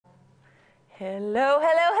Hello,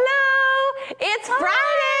 hello, hello! It's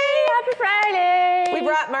Friday! Happy Friday! We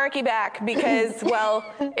brought Marky back because, well,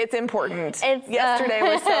 it's important. Yesterday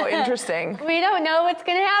was so interesting. We don't know what's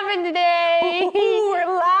going to happen today. We're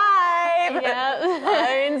live!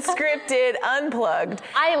 Yep. Unscripted, unplugged.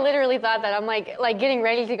 I literally thought that. I'm like getting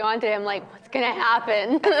ready to go on today. I'm like, what's going to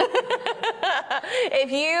happen?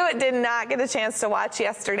 If you did not get a chance to watch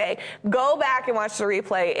yesterday, go back and watch the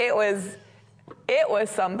replay. It was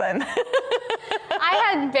something. I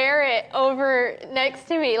had Barrett over next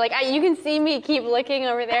to me. Like, you can see me keep looking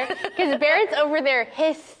over there because Barrett's over there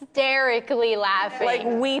hysterically laughing. Like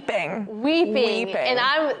weeping. And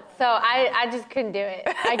I just couldn't do it.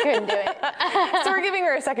 I couldn't do it. So we're giving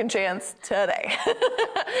her a second chance today.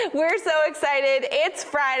 We're so excited. It's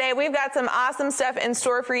Friday. We've got some awesome stuff in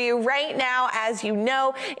store for you right now. As you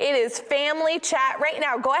know, it is family chat right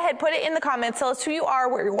now. Go ahead, put it in the comments. Tell us who you are,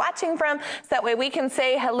 where you're watching from, so that way we can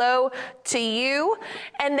say hello to you.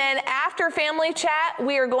 And then after family chat,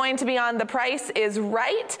 we are going to be on The Price is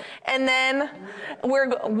Right. And then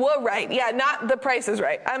right. Yeah, not The Price is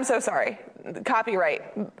Right. I'm so sorry.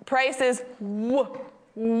 Copyright. Price is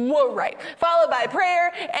right. Followed by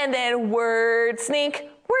prayer and then word sneak.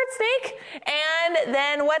 And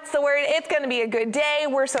then what's the word? It's going to be a good day.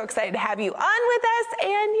 We're so excited to have you on with us,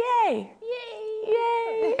 and yay.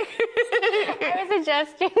 I was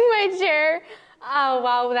adjusting my chair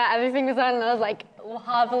while that other thing was on, and I was like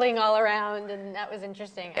hobbling all around, and that was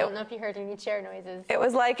interesting. I don't know if you heard any chair noises. It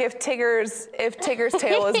was like if Tigger's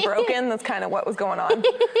tail is broken, that's kind of what was going on.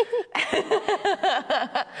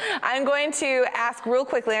 I'm going to ask real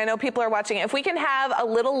quickly, I know people are watching, if we can have a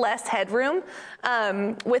little less headroom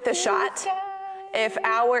with the shot.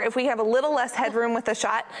 If we have a little less headroom with the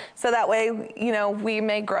shot, so that way, we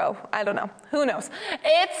may grow. I don't know. Who knows?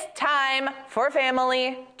 It's time for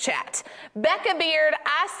family chat. Becca Beard,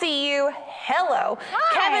 I see you. Hello.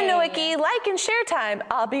 Hi. Kevin Nowicki, like and share time.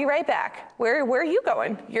 I'll be right back. Where are you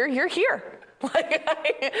going? You're here.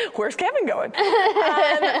 Where's Kevin going?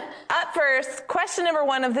 Up first, question number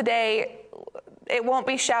 1 of the day. It won't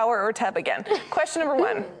be shower or tub again. Question number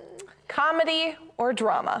 1, comedy or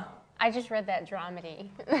drama? I just read that dramedy.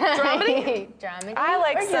 Dramedy? Dramedy. I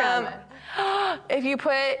like or some. Drama? If you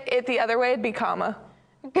put it the other way, it'd be comma.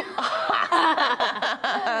 That's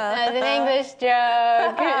an English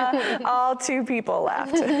joke. All 2 people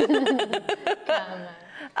laughed.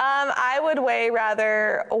 I would way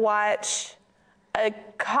rather watch a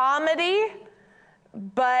comedy,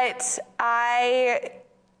 but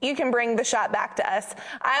you can bring the shot back to us.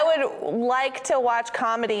 I would like to watch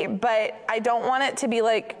comedy, but I don't want it to be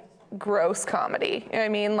like gross comedy. You know what I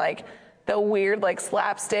mean? Like the weird like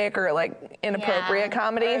slapstick or like inappropriate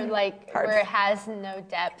comedy. Or like where it has no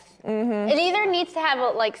depth. Mm-hmm. It either needs to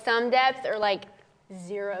have like some depth or like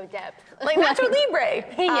zero depth. Like Nacho Libre.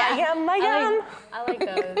 Yeah. I like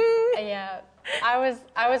those. Yeah. I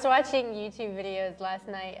was watching YouTube videos last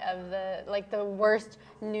night of the worst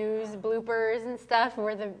news bloopers and stuff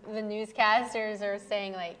where the newscasters are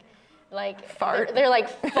saying like fart. They're like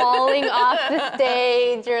falling off the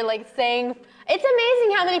stage or like saying. It's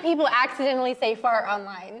amazing how many people accidentally say fart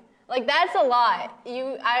online. Like that's a lot.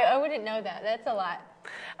 I wouldn't know that. That's a lot.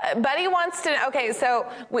 Buddy wants to know. Okay, so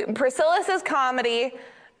Priscilla says comedy.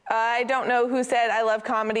 I don't know who said I love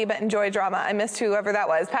comedy but enjoy drama. I missed whoever that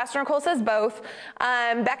was. Pastor Nicole says both.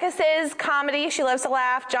 Becca says comedy. She loves to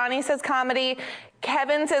laugh. Johnny says comedy.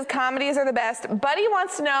 Kevin says comedies are the best. Buddy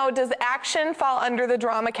wants to know, does action fall under the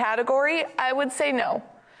drama category? I would say no.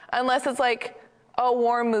 Unless it's like a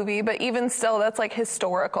war movie, but even still, that's like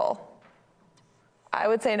historical. I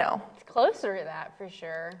would say no. It's closer to that for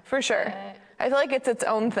sure. For sure. I feel like it's its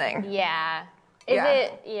own thing. Yeah. Is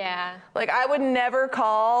it? Yeah. Like, I would never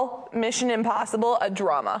call Mission Impossible a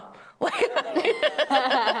drama. Like,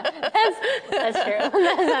 that's true.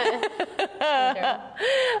 That's true.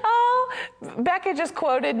 Oh, Becca just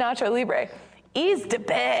quoted Nacho Libre. He's the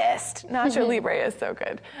best. Nacho Libre is so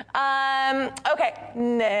good. Okay,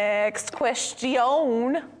 next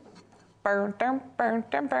question. Burn.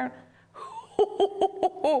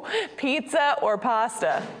 Pizza or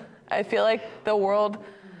pasta? I feel like the world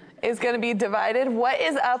is going to be divided. What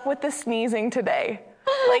is up with the sneezing today?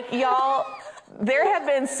 Like, y'all, there have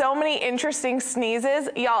been so many interesting sneezes.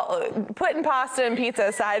 Y'all, putting pasta and pizza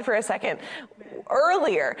aside for a second.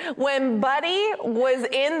 Earlier, when Buddy was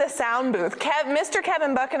in the sound booth, Mr.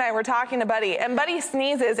 Kevin Buck and I were talking to Buddy, and Buddy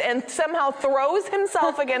sneezes and somehow throws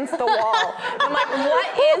himself against the wall. I'm like, what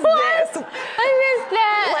is this? I missed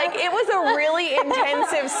that. Like, it was a really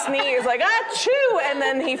intensive sneeze, like, achoo, and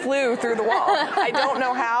then he flew through the wall. I don't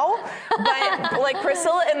know how. But like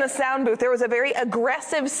Priscilla in the sound booth, there was a very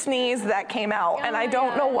aggressive sneeze that came out, and I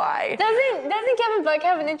don't know why. Doesn't Kevin Buck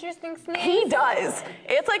have an interesting sneeze? He does.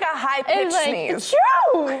 It's like a high-pitched sneeze. It's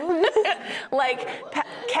true. Like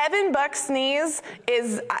Kevin Buck's sneeze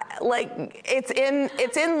is like it's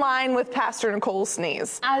in line with Pastor Nicole's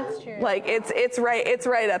sneeze. That's true. Like it's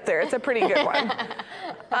right up there. It's a pretty good one.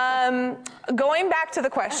 Going back to the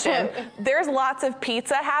question, there's lots of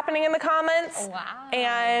pizza happening in the comments. Wow.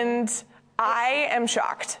 And I am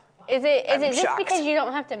shocked. Is it just shocked. because you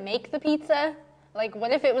don't have to make the pizza? Like,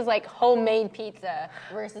 what if it was like homemade pizza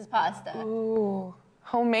versus pasta? Ooh,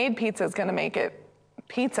 homemade pizza is gonna make it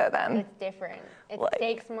pizza then. It's different. It Like-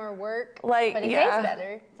 takes more work, like, but it yeah. tastes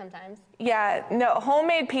better sometimes. Yeah, no,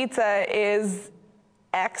 homemade pizza is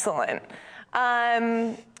excellent.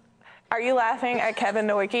 Are you laughing at Kevin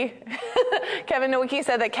Nowicki? Kevin Nowicki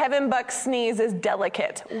said that Kevin Buck's sneeze is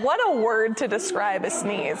delicate. What a word to describe a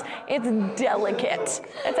sneeze. It's delicate.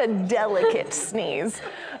 It's a delicate sneeze.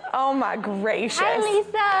 Oh my gracious. Hi,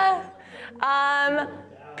 Lisa.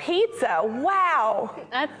 Pizza, wow.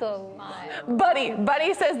 That's a lot.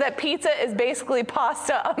 Buddy says that pizza is basically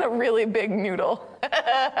pasta on a really big noodle.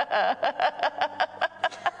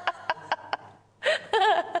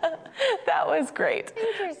 That was great.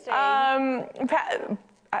 Interesting.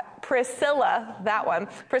 Priscilla, that one.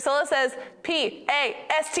 Priscilla says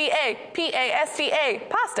P-A-S-T-A, P-A-S-T-A,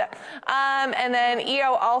 pasta. And then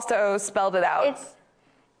EO also spelled it out.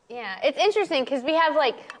 It's interesting because we have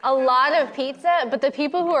like a lot of pizza, but the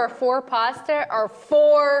people who are for pasta are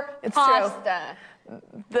for pasta.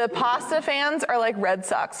 The pasta fans are like Red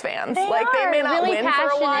Sox fans. They may are not really win passionate.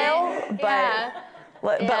 for a while, but Yeah.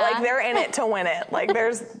 but like they're in it to win it. Like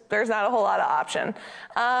there's not a whole lot of option.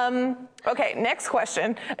 Okay, next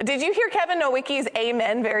question. Did you hear Kevin Nowicki's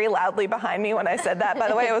amen very loudly behind me when I said that? By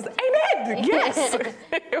the way, it was amen. Yes.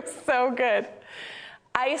 It was so good.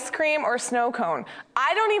 Ice cream or snow cone?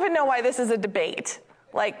 I don't even know why this is a debate.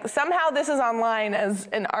 Like somehow this is online as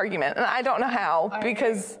an argument, and I don't know how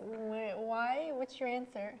because. Why? What's your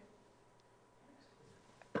answer?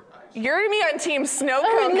 You're gonna be on team snow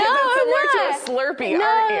cone because it's similar to a Slurpee,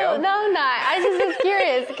 aren't you? No, I'm not. I just was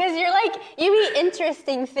curious because you eat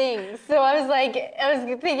interesting things. So I was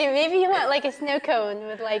thinking maybe you want like a snow cone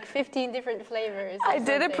with like 15 different flavors. I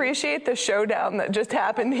did appreciate the showdown that just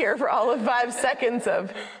happened here for all of 5 seconds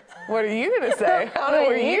of, what are you gonna say? What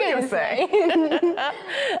are you gonna say?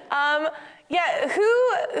 Yeah,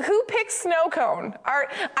 who picks snow cone?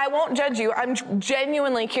 I won't judge you. I'm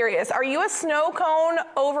genuinely curious. Are you a snow cone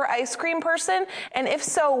over ice cream person? And if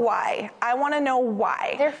so, why? I want to know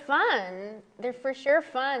why. They're fun. They're for sure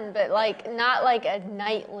fun, but like not like a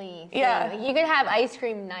nightly thing. Yeah. Like, you could have ice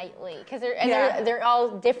cream nightly because they're all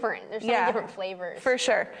different. There's so many different flavors. For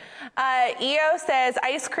sure. EO says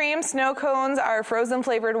ice cream, snow cones are frozen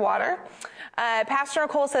flavored water. Pastor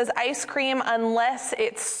Nicole says ice cream unless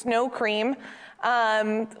it's snow cream,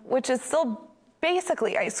 which is still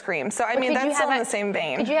basically ice cream. So, I mean, that's still in the same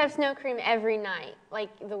vein. Could you have snow cream every night?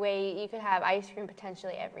 Like the way you could have ice cream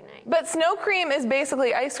potentially every night. But snow cream is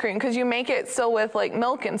basically ice cream because you make it still with like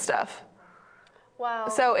milk and stuff. Wow.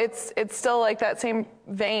 So it's still like that same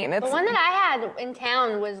vein. The one that I had in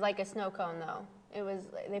town was like a snow cone though. It was,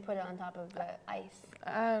 they put it on top of the ice.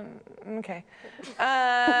 Okay.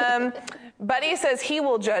 Buddy says he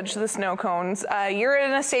will judge the snow cones. You're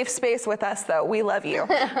in a safe space with us, though. We love you.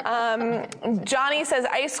 Johnny says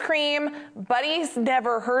ice cream. Buddy's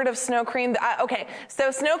never heard of snow cream. Okay, so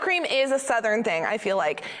snow cream is a southern thing, I feel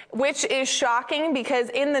like, which is shocking because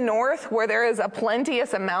in the north, where there is a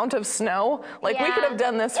plenteous amount of snow, like we could have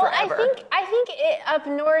done this forever. I think up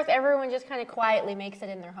north, everyone just kind of quietly makes it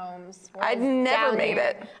in their homes. I'd never made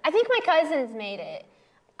it. I think my cousins made it.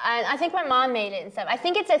 And I think my mom made it and stuff. I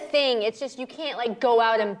think it's a thing. It's just you can't like go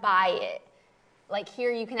out and buy it. Like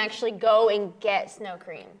here you can actually go and get snow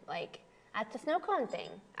cream. Like at the snow cone thing.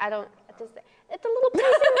 It's a little place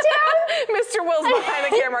in town. Mr. Will's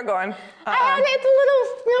behind the camera going, It's a little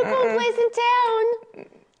snow cone place in town.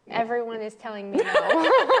 Everyone is telling me no.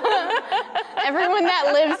 Everyone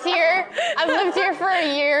that lives here, I've lived here for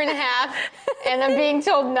a year and a half, and I'm being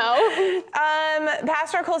told no.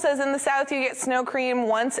 Pastor Nicole says in the South you get snow cream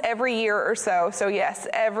once every year or so. So yes,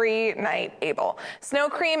 every night, Abel. Snow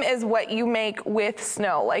cream is what you make with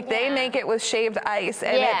snow. Like they make it with shaved ice,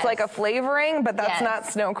 and it's like a flavoring, but that's not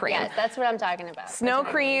snow cream. Yes, that's what I'm talking about. Snow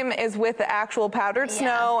cream is with the actual powdered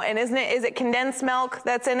snow, and is it condensed milk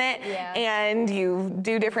that's in it? Yeah. And you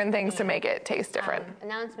do different things to make it taste different.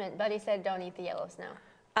 Announcement, Buddy said don't eat the yellow snow.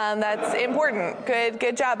 That's important.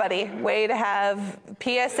 Good job, buddy. Way to have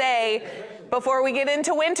PSA before we get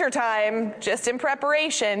into wintertime, just in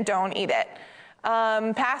preparation, don't eat it.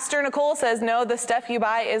 Pastor Nicole says, no, the stuff you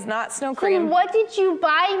buy is not snow cream. So what did you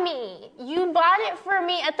buy me? You bought it for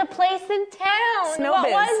me at the place in town. What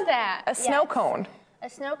was that? A snow cone. A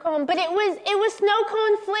snow cone, but it was snow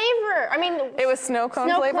cone flavor. I mean, it was snow cone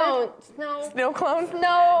flavor. Snow cone.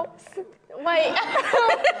 Wait,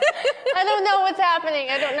 I don't know what's happening.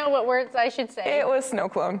 I don't know what words I should say. It was snow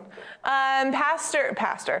clone.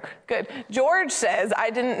 Pastor, good. George says, I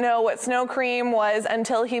didn't know what snow cream was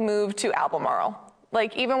until he moved to Albemarle.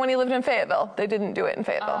 Like, even when he lived in Fayetteville, they didn't do it in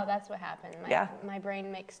Fayetteville. Oh, that's what happened. My brain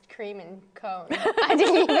mixed cream and cone. I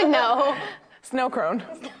didn't even know. Snow cone.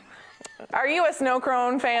 Are you a snow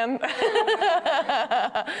cone fan?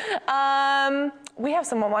 We have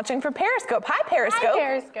someone watching from Periscope. Hi, Periscope. Hi,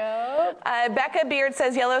 Periscope. Becca Beard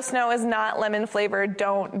says yellow snow is not lemon flavored.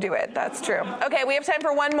 Don't do it. That's true. Okay, we have time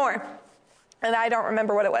for one more. And I don't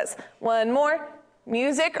remember what it was. One more.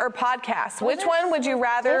 Music or podcast? Which one would you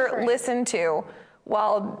rather listen to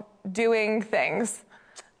while doing things?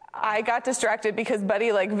 I got distracted because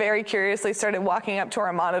Buddy very curiously started walking up to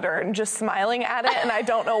our monitor and just smiling at it, and I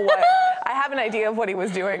don't know what. I have an idea of what he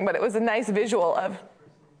was doing, but it was a nice visual of.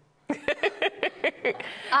 Okay,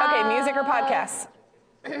 music or podcasts?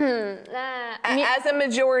 As a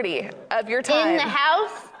majority of your time. In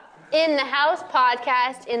the house,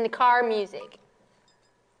 podcast. In the car, music.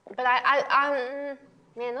 But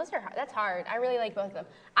man, that's hard. I really like both of them.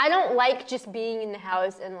 I don't like just being in the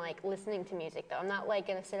house and listening to music though. I'm not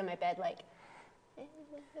gonna sit on my bed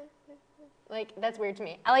that's weird to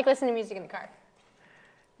me. I like listening to music in the car.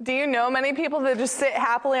 Do you know many people that just sit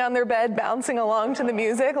happily on their bed bouncing along to the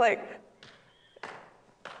music? Like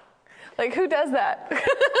who does that? What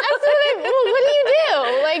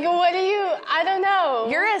do you do? I don't know.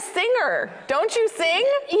 You're a singer. Don't you sing?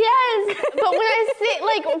 Yes, but when I sing,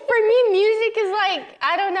 for me, music is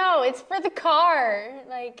I don't know. It's for the car.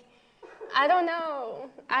 I don't know.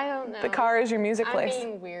 The car is your music place. I'm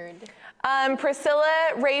being weird.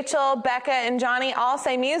 Priscilla, Rachel, Becca, and Johnny all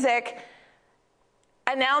say music.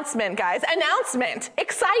 Announcement, guys. Announcement.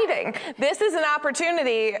 Exciting. This is an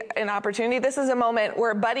opportunity. This is a moment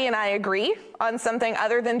where Buddy and I agree on something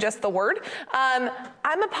other than just the word. I'm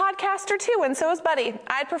a podcaster too, and so is Buddy.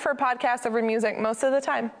 I'd prefer podcasts over music most of the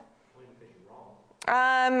time.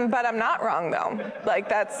 But I'm not wrong though.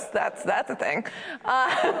 That's a thing.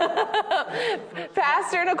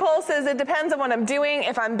 Pastor Nicole says it depends on what I'm doing.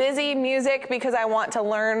 If I'm busy, music, because I want to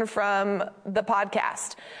learn from the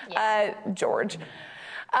podcast. Yeah. George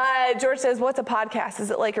says, what's a podcast? Is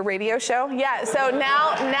it like a radio show? Yeah, so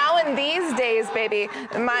now in these days, baby,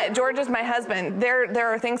 George is my husband. There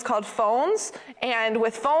are things called phones, and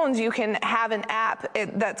with phones you can have an app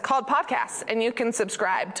that's called podcasts, and you can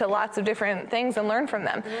subscribe to lots of different things and learn from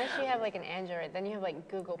them. Unless you have an Android, then you have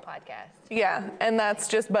Google Podcasts. Yeah, and that's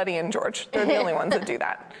just Buddy and George. They're the only ones that do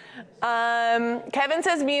that. Kevin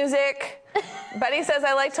says music. Buddy says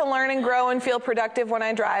I like to learn and grow and feel productive when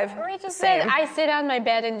I drive. Rachel said I sit on my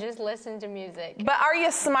bed and just listen to music. But are you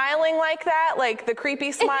smiling like that? Like the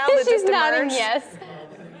creepy smile that just emerged? She's nodding yes.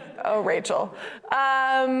 Oh, Rachel.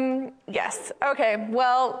 Yes. Okay.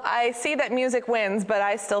 Well, I see that music wins, but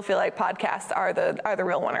I still feel like podcasts are the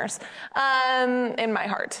real winners in my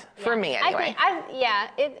heart. For me, anyway. I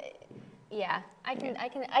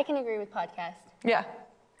can agree with podcasts. Yeah.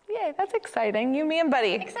 Yay, that's exciting. You, me, and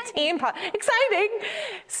Buddy. Exciting. Exciting.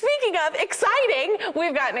 Speaking of exciting,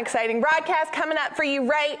 we've got an exciting broadcast coming up for you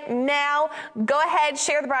right now. Go ahead,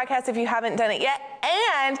 share the broadcast if you haven't done it yet,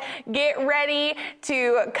 and get ready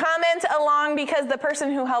to comment along because the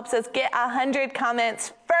person who helps us get 100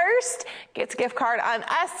 comments first gets a gift card on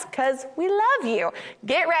us because we love you.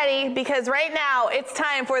 Get ready because right now it's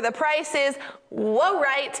time for The Price Is Whoa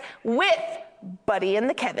Right with Buddy and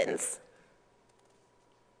the Kevins.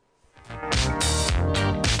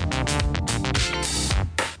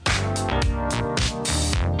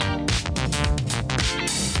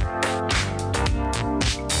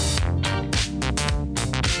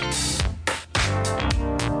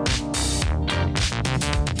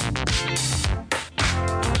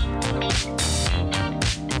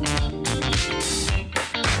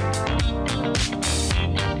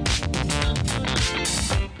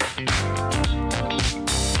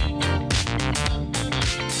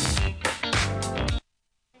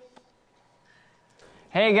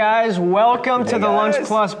 Hey guys, welcome to the Lunch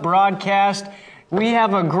Plus broadcast. We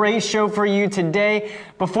have a great show for you today.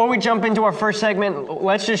 Before we jump into our first segment,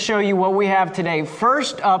 let's just show you what we have today.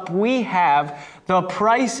 First up, we have The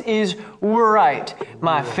Price Is Right,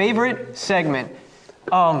 my favorite segment.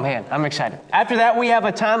 Oh man, I'm excited. After that, we have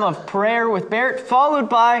a time of prayer with Barrett, followed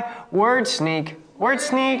by Word Sneak. Word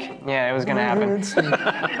Sneak? Yeah, it was going to happen.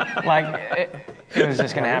 It was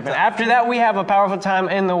just going to happen. After that, we have a powerful time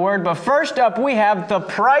in the Word. But first up, we have The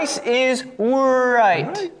Price is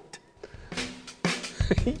Right.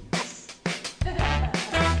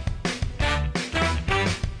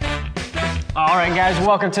 All right, guys,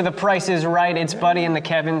 welcome to The Price is Right. It's Buddy and the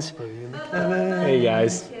Kevins. Hey,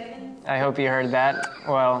 guys. I hope you heard that.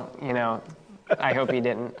 Well, I hope you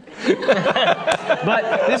didn't.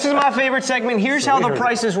 But this is my favorite segment. Here's how The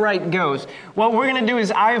Price is Right goes. What we're going to do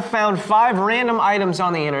is I have found 5 random items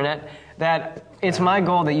on the internet that it's my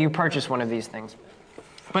goal that you purchase one of these things.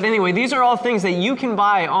 But anyway, these are all things that you can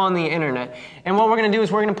buy on the internet. And what we're going to do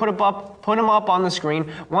is we're going to put them up on the screen.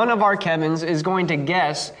 One of our Kevins is going to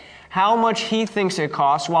guess how much he thinks it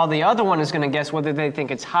costs, while the other one is going to guess whether they think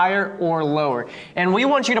it's higher or lower. And we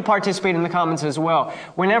want you to participate in the comments as well.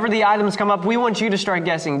 Whenever the items come up, we want you to start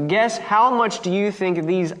guessing. Guess how much do you think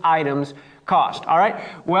these items cost? All right?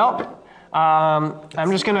 Well, I'm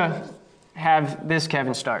just going to have this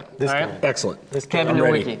Kevin start. All right? Excellent. Kevin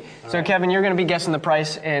Nowicki. So Kevin, you're going to be guessing the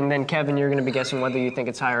price, and then Kevin, you're going to be guessing whether you think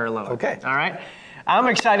it's higher or lower. Okay. All right? I'm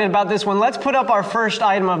excited about this one. Let's put up our first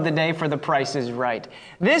item of the day for The Price is Right.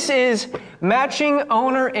 This is matching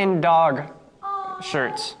owner and dog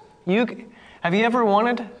shirts. Have you ever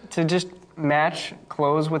wanted to just match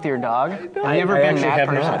clothes with your dog? Have you ever been that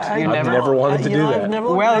person? I've never wanted to do that.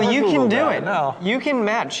 Well, you can do it. No. You can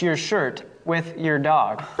match your shirt with your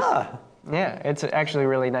dog. Huh. Yeah, it's actually a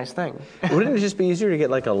really nice thing. Wouldn't it just be easier to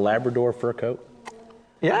get like a Labrador fur coat?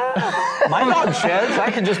 Yeah, my dog sheds.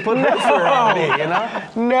 I can just put that fur on me,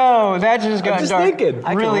 No, that just got dark thinking.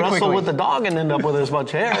 I really can wrestle quickly. with the dog and end up with as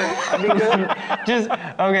much hair. That'd be good.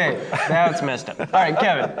 Okay, that's messed up. All right,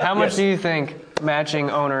 Kevin, how much do you think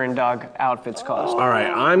matching owner and dog outfits cost? All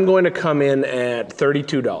right, I'm going to come in at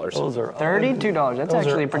 $32. Those are $32. That's Those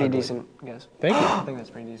actually are a pretty ugly. decent guess. Thank you. I think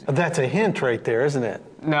that's pretty decent. That's a hint right there, isn't it?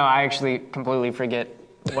 No, I actually completely forget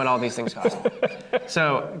what all these things cost.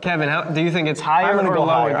 So, Kevin, do you think it's higher I'm going to or go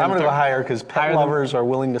lower? higher. than I'm going to go 30? higher because pet Higher than- lovers are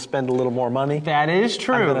willing to spend a little more money. That is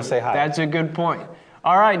true. I'm gonna say higher. That's a good point.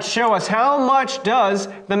 All right, show us, how much does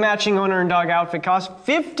the matching owner and dog outfit cost?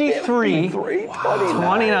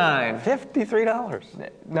 $53.29. $53.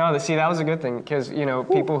 No, see, that was a good thing because,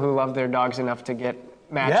 people who love their dogs enough to get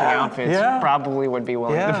matching outfits probably would be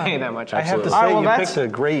willing to pay that much. I have to All right, say, well, you that's- picked a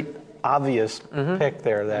great, obvious pick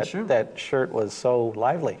there. true. That shirt was so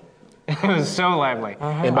lively. It was so lively.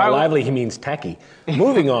 And by lively, he means tacky.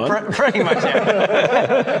 Moving on. Pretty much,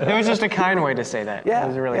 yeah. It was just a kind way to say that. Yeah, It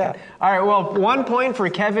was really yeah. good. All right, well, 1 point for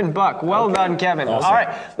Kevin Buck. Well done, Kevin. Awesome. All right,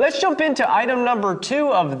 let's jump into item number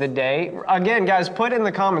 2 of the day. Again, guys, put in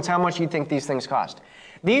the comments how much you think these things cost.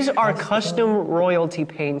 These are custom royalty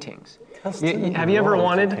paintings. Have you ever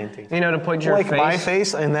wanted, to put your like face? my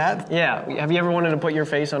face in that? Yeah. Have you ever wanted to put your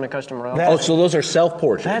face on a custom royalty? Oh, so those are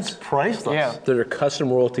self-portraits. That's priceless. Yeah. They're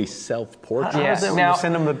custom royalty self-portraits. How Yeah. is it when Now, you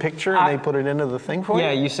send them the picture and they put it into the thing for you?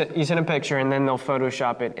 Yeah, you send a picture and then they'll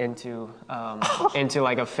Photoshop it into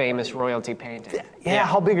like a famous royalty painting. Yeah.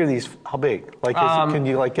 How big are these? How big? Like, can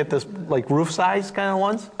you get this roof size kind of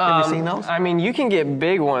ones? Have you seen those? I mean, you can get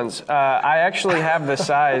big ones. I actually have the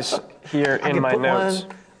size here in my notes.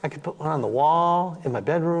 I could put one on the wall in my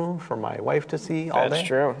bedroom for my wife to see all day. That's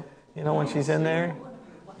true. When she's in there.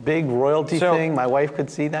 Big royalty thing. My wife could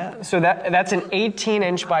see that. So that's an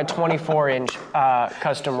 18-inch by 24-inch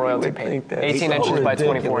custom royalty painting. 18 inches by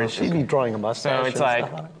 24 inches. She'd be drawing a mustache. So it's and like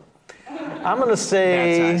stuff on it. I'm gonna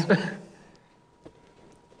say that size.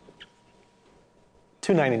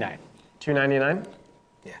 $299. $299.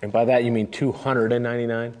 And by that, you mean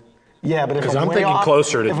 $299? Yeah, but if 'Cause I'm I'm way thinking off,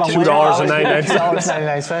 closer to if I'm way $2.99. off,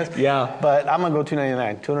 $2.99. Yeah. But I'm gonna go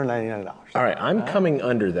 $299. All right, I'm coming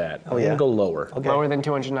under that. I'm yeah? going to go lower. Okay. Lower than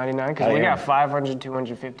 299 because I we am. got 500,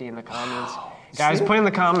 250 in the comments. Guys, put in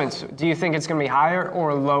the comments. Do you think it's going to be higher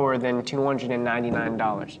or lower than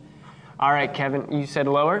 $299? All right, Kevin, you said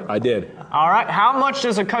lower? I did. All right, how much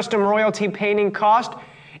does a custom royalty painting cost?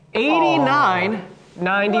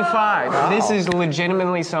 $89.95. This is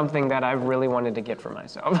legitimately something that I've really wanted to get for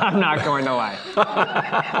myself. I'm not going to lie.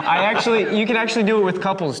 You can actually do it with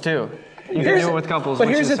couples too. You can do it with couples. But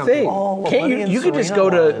which here's is the something- thing. Oh, Can't Buddy you and you could just Serena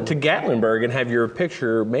go one. to Gatlinburg and have your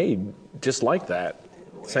picture made just like that.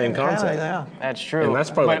 Same concept. Yeah. That's true. And that's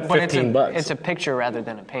probably like $15. It's a picture rather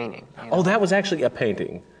than a painting. Oh, that was actually a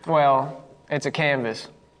painting. Well, it's a canvas.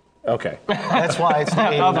 Okay. That's why it's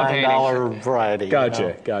the Of a $89 variety.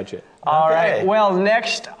 Gotcha. Gotcha. All Okay. right. Well,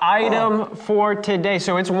 next item for today.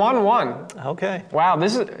 So it's 1-1. Okay. Wow,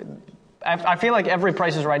 this is I feel like every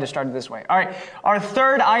Price is Right has started this way. All right, our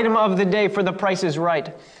third item of the day for the Price is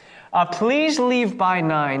Right. Please leave by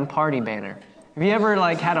 9 party banner. Have you ever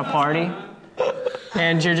had a party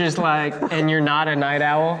and you're just and you're not a night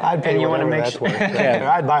owl? I'd pay and you whatever wanna that's make worth.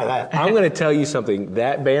 Yeah, I'd buy that. I'm going to tell you something.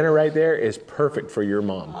 That banner right there is perfect for your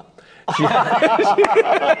mom.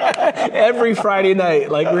 Every Friday night,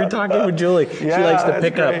 like we were talking with Julie, she likes to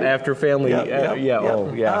pick up after family. Bye.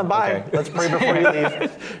 Okay. Let's pray before you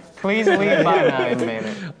leave. Please leave by 9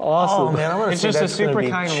 banner. Awesome. Oh man, I'm gonna It's say just a that's gonna super be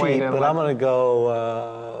kind cheap, way to but I'm gonna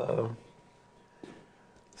go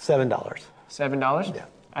 $7. $7? Yeah.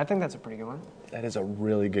 I think that's a pretty good one. That is a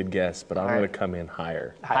really good guess, but I'm right. going to come in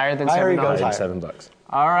higher. Higher than Higher he $7? goes, Higher higher. than $7.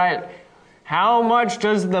 All right. How much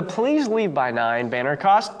does the Please Leave by 9 banner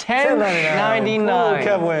cost? $10.99. Ooh,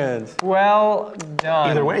 Kev wins. Well done.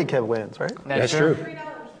 Either way, Kev wins, right? That's true.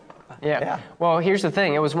 Yeah. Well, here's the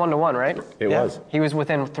thing. It was 1-to-1, right? It Yeah. was. He was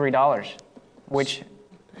within $3, which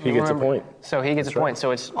He gets a point. So he gets a point. So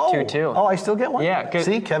it's 2-2. Oh, I still get one? Yeah,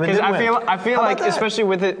 See, Kevin did I win. feel How about like, that? especially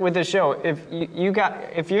with the show, if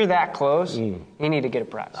you're that close, you need to get a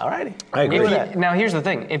prize. All righty. I agree. Give me that. Now here's the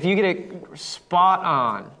thing: if you get it spot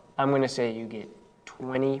on, I'm going to say you get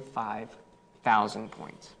 25,000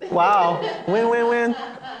 points. Wow. Win.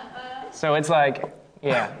 So it's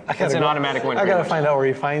it's an automatic win. I pretty gotta much. find out where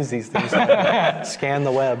he finds these things. Scan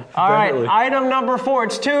the web. All right, Definitely. item number 4.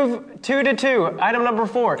 It's 2-2. Item number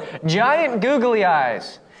 4: giant googly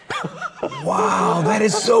eyes. Wow, that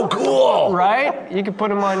is so cool. Right? You could put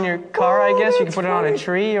them on your car, I guess. You could put it on a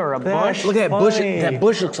tree or a bush. Look at that bush. Funny. That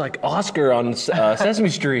bush looks like Oscar on Sesame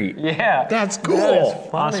Street. Yeah. That's cool. That is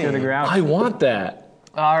funny. Oscar the Grouch. I want that.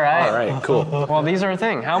 All right. All right, cool. Well, these are a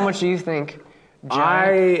thing. How much do you think?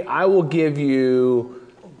 Giant. I will give you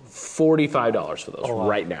 $45 for those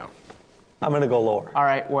right now. I'm gonna go lower. All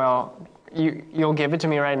right. Well, you'll give it to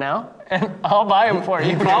me right now, and I'll buy them for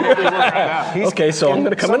you. Probably will right now. Okay, so I'm going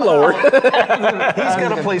to come in lower. He's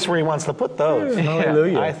got a place where he wants to put those.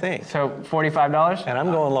 Hallelujah. I think. So $45. And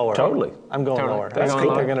I'm going lower. Totally. I'm going Totally. lower. You're I going think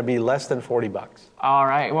lower? they're going to be less than $40. All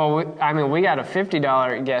right. Well, we got a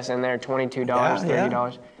 $50 guess in there. $22,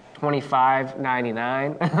 $30.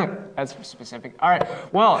 $25.99. That's specific. All right.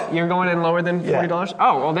 Well, you're going in lower than $40.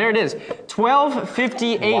 Oh, well, there it is.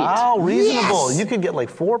 $12.58. Wow, reasonable. Yes. You could get like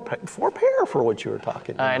four pair for what you were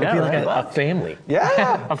talking. I know. It'd be right? like a family.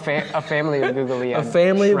 Yeah. A family of googly eyes. A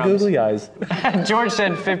family of shrubs. googly eyes. George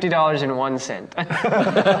said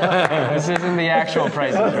 $50.01. This isn't the actual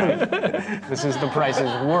prices, right? This is the prices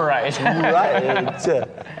we're right. Right.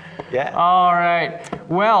 Yeah. All right.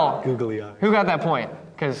 Well, Googly eyes. who got that point?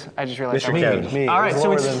 Because I just realized. Mr. I Kevin. was- Me. All right, was so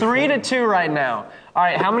lower it's than 3-2 right now. All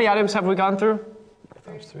right, how many items have we gone through?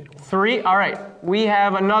 3. All right, we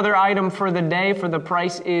have another item for the day for the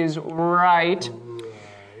Price is Right.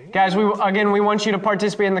 Guys, we want you to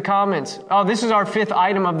participate in the comments. Oh, this is our 5th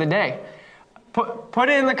item of the day. Put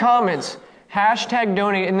it in the comments.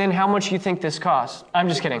 #donate, and then how much you think this costs. I'm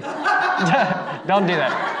just kidding. Don't do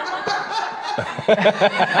that.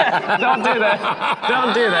 Don't do that.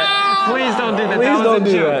 Don't do that. Please don't do that. Please that was don't a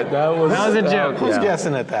do joke. that. That was a joke. Who's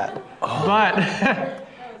guessing at that?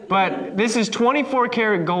 But this is 24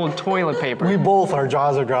 karat gold toilet paper. We both, our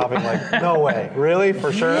jaws are dropping like, no way. Really?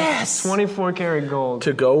 For sure? Yes. 24 karat gold.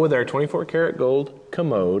 To go with our 24 karat gold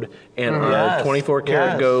commode and our Yes. 24 karat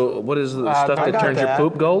Yes. gold, what is the stuff I that got turns your that.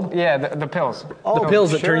 poop gold? Yeah, the pills. The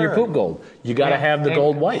pills that turn your sure. poop gold. You got to have the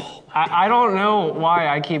gold white. I don't know why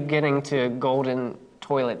I keep getting to golden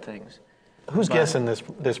toilet things. Who's guessing this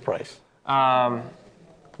price?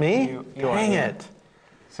 Me? you are, Dang yeah. it.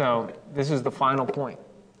 So this is the final point.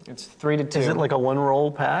 It's 3-2. Is it like a one roll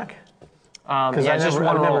pack? yeah, it's just one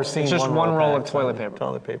I've roll. never seen It's just one roll of packs toilet on paper.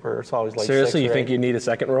 Toilet paper. It's always like Seriously, 6 you or think 8. you need a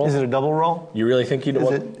second roll? Is it a double roll? You really think you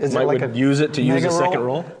Is it like would a use it to use a mega second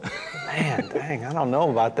roll? roll? Man, dang, I don't know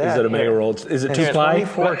about that. Is it a mega roll? Is it 2 ply?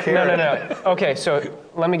 24 karat. No. Okay, so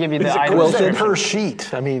let me give you the item What is that description. per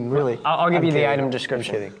sheet? I mean, really. I'll give I'm you the kidding. item I'm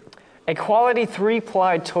description. kidding. A quality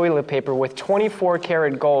 3-ply toilet paper with 24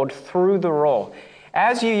 karat gold through the roll.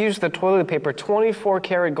 As you use the toilet paper, 24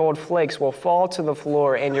 karat gold flakes will fall to the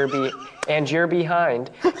floor and you're behind,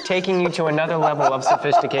 taking you to another level of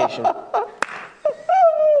sophistication.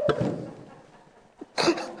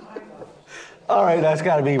 All right, that's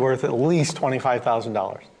got to be worth at least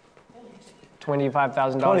 $25,000.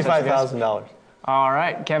 $25,000. $25,000. All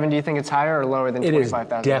right, Kevin, do you think it's higher or lower than It is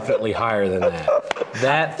 $25,000? definitely higher than that.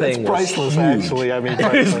 That thing It's priceless, was huge. actually. I mean,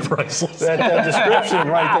 It is priceless. That description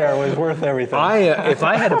right there was worth everything. If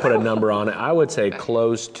I had to put a number on it, I would say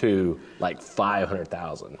close to like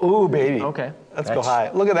 500,000. Ooh, baby. Okay. Let's go high.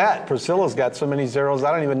 Look at that. Priscilla's got so many zeros.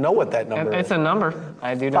 I don't even know what that number It's is. a number.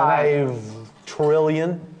 I do know that. 5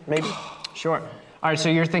 trillion, maybe? Sure. All right, so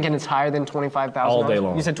you're thinking it's higher than $25,000? All day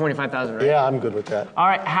long. You said $25,000, right? Yeah, I'm good with that. All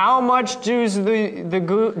right, how much does the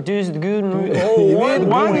good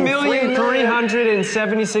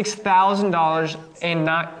 $1,376,000 and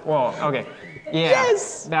not, well, okay. Yeah.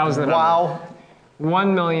 Yes! That was the number. Wow.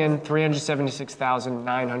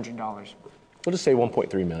 $1,376,900. We'll just say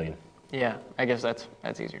 1.3 million. Yeah, I guess that's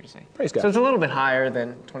easier to say. Praise God. So it's a little bit higher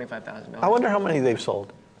than $25,000. I wonder how many they've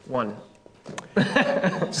sold. One.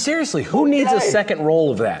 Seriously, who needs a second roll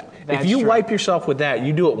of that? That's If you true. wipe yourself with that,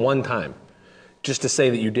 you do it one time, just to say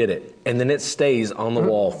that you did it, and then it stays on the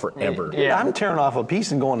wall forever. Yeah. I'm tearing off a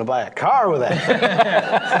piece and going to buy a car with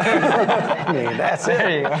that. I mean, that's There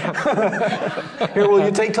it. you go. Here, will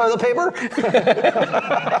you take toilet paper?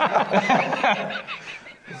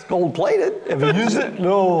 It's gold plated. Have you used it?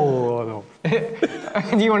 No.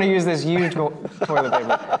 Do you want to use this used toilet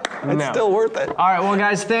paper? It's still worth it. All right, well,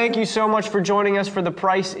 guys, thank you so much for joining us for The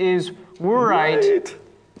Price is Right.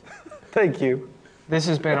 Thank you. This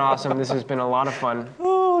has been awesome. This has been a lot of fun.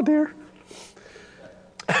 Oh, dear.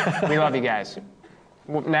 We love you guys.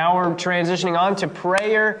 Now we're transitioning on to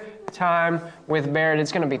prayer time with Barrett.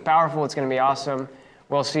 It's going to be powerful. It's going to be awesome.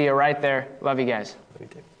 We'll see you right there. Love you guys.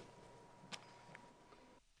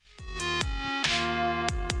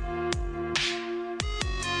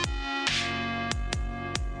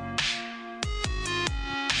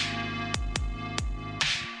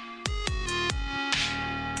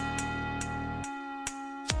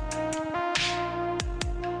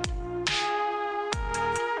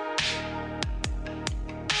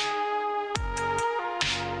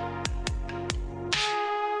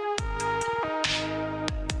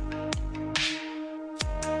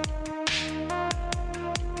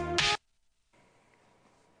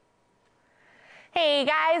 Hey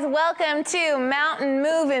guys, welcome to Mountain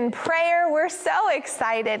Move in Prayer. We're so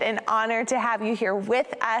excited and honored to have you here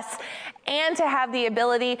with us and to have the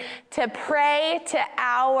ability to pray to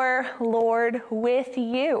our Lord with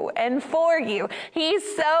you and for you. He's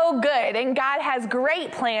so good, and God has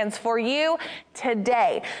great plans for you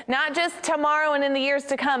today. Not just tomorrow and in the years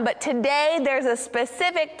to come, but today there's a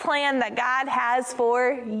specific plan that God has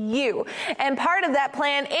for you. And part of that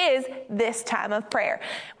plan is this time of prayer.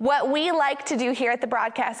 What we like to do here at the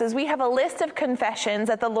broadcast is we have a list of confessions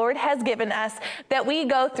that the Lord has given us that we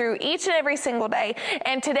go through each and every single day.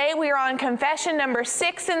 And today we are on confession number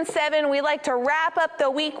 6 and 7. We like to wrap up the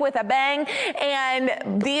week with a bang,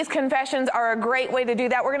 and these confessions are a great way to do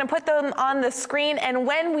that. We're going to put them on the screen, and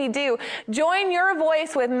when we do, join your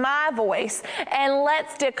voice with my voice, and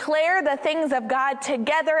let's declare the things of God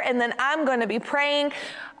together, and then I'm going to be praying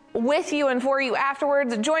with you and for you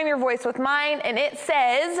afterwards. Join your voice with mine, and it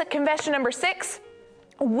says, confession number 6,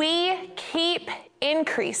 we keep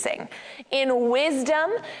increasing in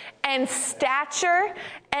wisdom and stature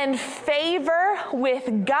and favor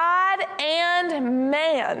with God and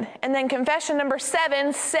man. And then confession number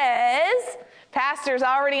 7 says, Pastor's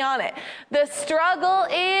already on it, the struggle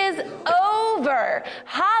is over.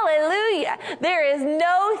 Hallelujah. There is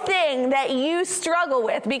no thing that you struggle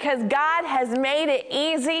with because God has made it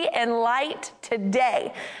easy and light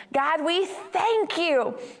today. God, we thank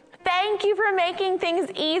you. Thank you for making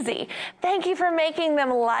things easy. Thank you for making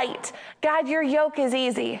them light. God, your yoke is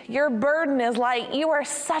easy. Your burden is light. You are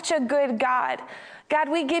such a good God. God,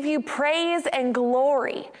 we give you praise and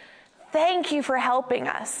glory. Thank you for helping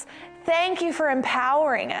us. Thank you for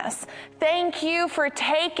empowering us. Thank you for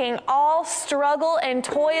taking all struggle and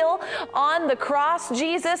toil on the cross,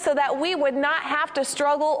 Jesus, so that we would not have to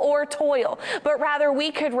struggle or toil, but rather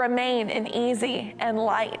we could remain in easy and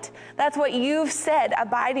light. That's what you've said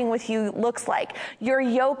abiding with you looks like. Your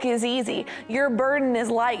yoke is easy. Your burden is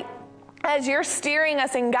light. As you're steering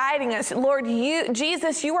us and guiding us, Lord,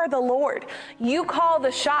 Jesus, you are the Lord. You call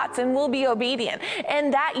the shots and we'll be obedient.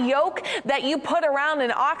 And that yoke that you put around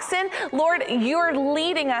an oxen, Lord, you're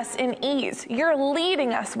leading us in ease. You're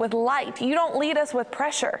leading us with light. You don't lead us with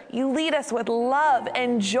pressure. You lead us with love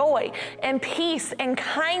and joy and peace and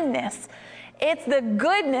kindness. It's the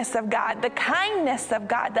goodness of God, the kindness of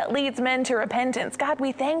God that leads men to repentance. God,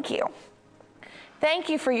 we thank you. Thank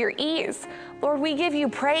you for your ease. Lord, we give you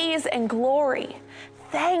praise and glory.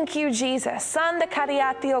 Thank you, Jesus. Sanda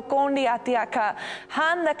kariati okondi atiaka.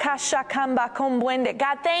 Handa kashakamba kombwende.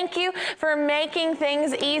 God, thank you for making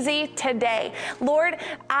things easy today. Lord,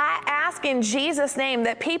 I ask in Jesus' name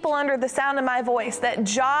that people under the sound of my voice, that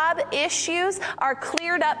job issues are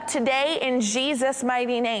cleared up today in Jesus'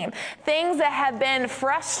 mighty name. Things that have been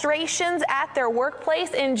frustrations at their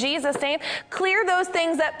workplace in Jesus' name, clear those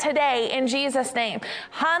things up today in Jesus' name.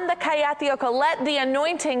 Handa kayati oko. Let the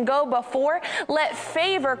anointing go before. Let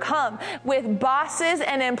favor come with bosses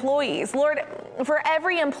and employees. Lord, for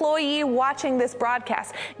every employee watching this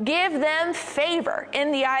broadcast, give them favor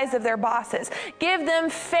in the eyes of their bosses. Give them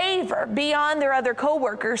favor beyond their other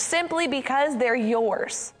coworkers simply because they're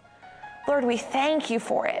yours. Lord, we thank you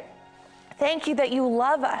for it. Thank you that you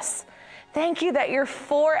love us. Thank you that you're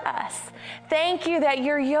for us. Thank you that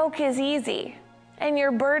your yoke is easy and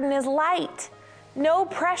your burden is light. No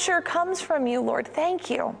pressure comes from you, Lord. Thank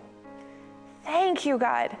you. Thank you,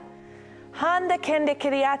 God.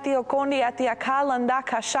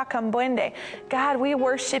 God, we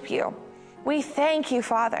worship you. We thank you,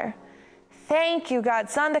 Father. Thank you, God.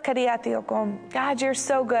 God, you're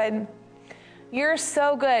so good. You're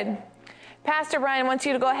so good. Pastor Brian wants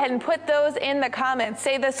you to go ahead and put those in the comments.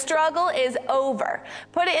 Say, the struggle is over.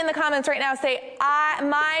 Put it in the comments right now. Say,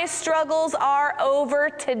 my struggles are over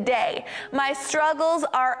today. My struggles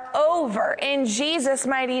are over in Jesus'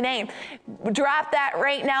 mighty name. Drop that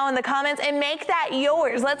right now in the comments and make that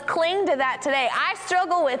yours. Let's cling to that today. I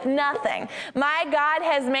struggle with nothing. My God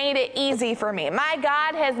has made it easy for me. My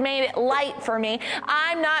God has made it light for me.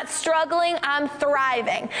 I'm not struggling. I'm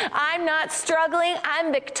thriving. I'm not struggling.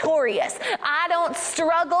 I'm victorious. I don't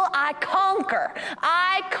struggle, I conquer.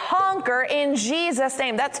 I conquer in Jesus'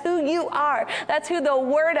 name. That's who you are. That's who the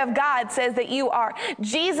Word of God says that you are.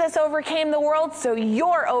 Jesus overcame the world, so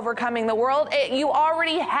you're overcoming the world. You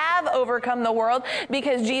already have overcome the world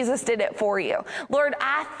because Jesus did it for you. Lord,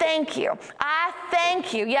 I thank you. I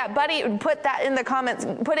thank you. Yeah, buddy, put that in the comments.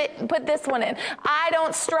 Put this one in. I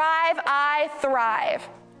don't strive, I thrive.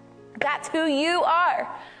 That's who you are.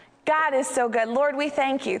 God is so good. Lord, we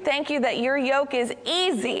thank you. Thank you that your yoke is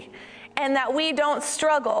easy and that we don't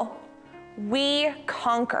struggle. We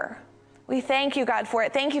conquer. We thank you, God, for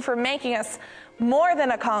it. Thank you for making us more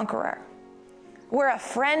than a conqueror. We're a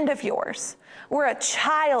friend of yours. We're a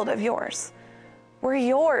child of yours. We're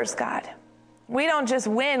yours, God. We don't just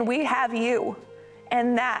win, we have you.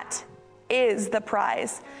 And that is the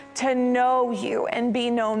prize, to know you and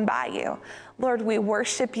be known by you. Lord, we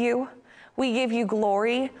worship you. We give you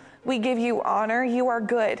glory. We give you honor. You are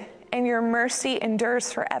good, and your mercy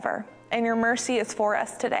endures forever, and your mercy is for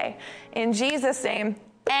us today. In Jesus' name,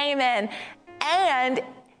 amen. And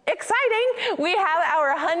exciting, we have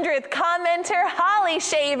our 100th commenter, Holly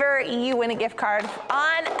Shaver. You win a gift card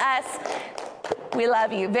on us. We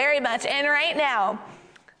love you very much. And right now,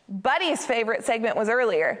 Buddy's favorite segment was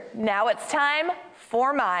earlier. Now it's time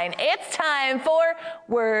for mine. It's time for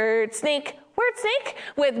Word Sneak. Word Sneak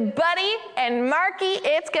with Buddy and Marky.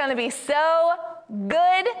 It's going to be so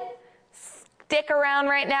good. Stick around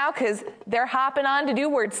right now because they're hopping on to do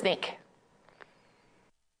Word Sneak.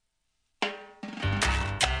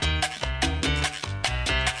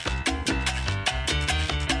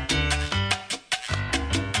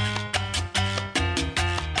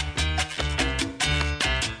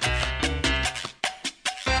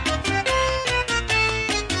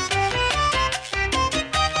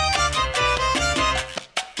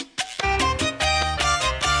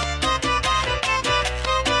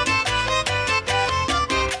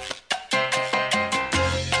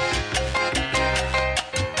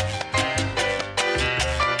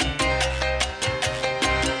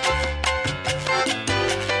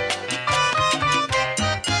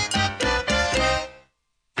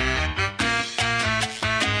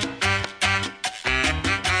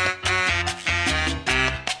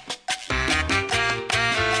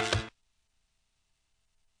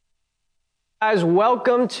 Guys,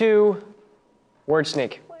 welcome to Word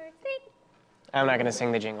Sneak. I'm not going to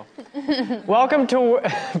sing the jingle. Welcome to...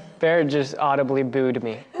 Bear just audibly booed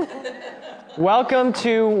me. Welcome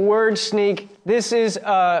to Word Sneak. This is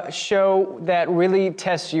a show that really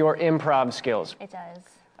tests your improv skills. It does.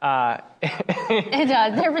 It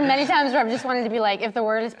does. There have been many times where I've just wanted to be like, if the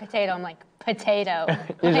word is potato, I'm like, potato.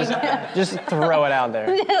 Just throw it out there.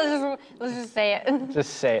 Let's just say it.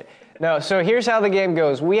 Just say it. No, so here's how the game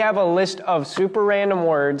goes. We have a list of super random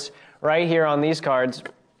words right here on these cards.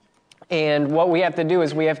 And what we have to do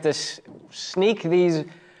is we have to sneak these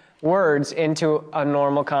words into a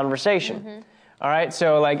normal conversation. Mm-hmm. All right,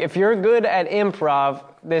 so like if you're good at improv,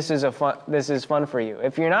 this is fun for you.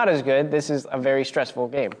 If you're not as good, this is a very stressful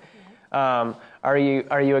game. All Are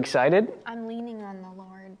you excited? I'm leaning on the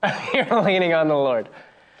Lord. You're leaning on the Lord.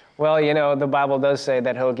 Well, the Bible does say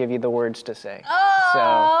that He'll give you the words to say.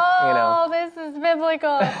 Oh, this is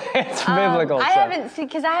biblical. It's biblical. I haven't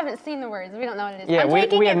seen the words. We don't know what it is. Yeah, I'm we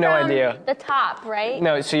taking have it no from idea. The top, right?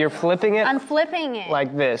 No, so you're flipping it I'm flipping it.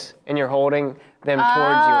 like this, and you're holding them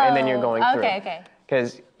towards you, and then you're going through. Okay.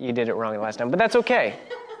 Because you did it wrong last time, but that's okay.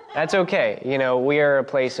 That's okay. We are a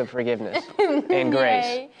place of forgiveness and grace.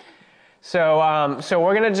 Yay. So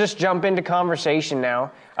we're gonna just jump into conversation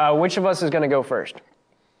now. Which of us is gonna go first?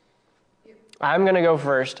 I'm gonna go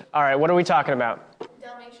first. All right. What are we talking about?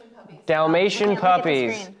 Dalmatian puppies. Dalmatian We can't look at the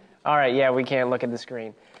puppies. screen. All right. Yeah, we can't look at the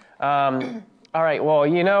screen. All right. Well,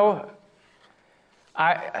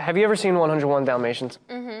 have you ever seen 101 Dalmatians?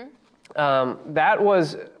 Mm-hmm. That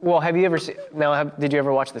was, have you ever seen, did you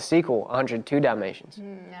ever watch the sequel, 102 Dalmatians?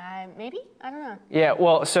 Maybe? I don't know. Yeah,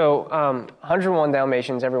 well, so 101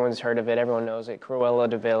 Dalmatians, everyone's heard of it, everyone knows it, Cruella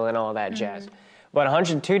de Vil and all that jazz. But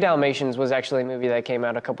 102 Dalmatians was actually a movie that came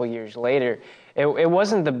out a couple years later. It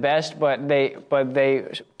wasn't the best, but they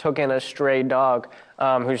took in a stray dog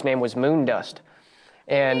whose name was Moondust.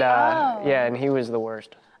 And and he was the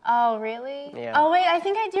worst. Oh, really? Yeah. Oh, wait, I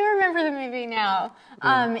think I do remember the movie now.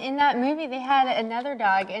 In that movie, they had another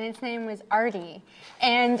dog, and its name was Artie.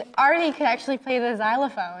 And Artie could actually play the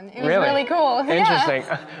xylophone. It was really cool. Interesting.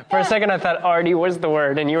 Yeah. For a second, I thought Artie was the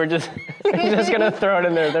word, and you were just just going to throw it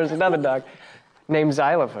in there. There's another dog named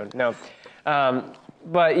Xylophone. No.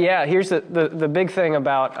 But yeah, here's the big thing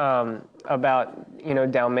about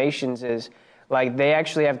Dalmatians is, like, they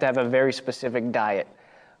actually have to have a very specific diet.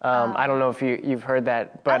 I don't know if you've heard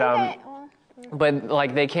that, but but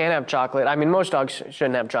like they can't have chocolate. I mean, most dogs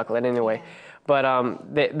shouldn't have chocolate anyway, but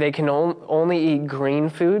they can only eat green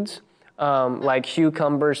foods, like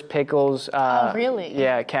cucumbers, pickles. Really?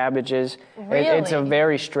 Yeah, cabbages. Really? It's a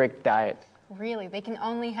very strict diet. Really? They can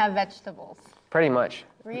only have vegetables. Pretty much.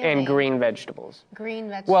 Really? And green vegetables. Green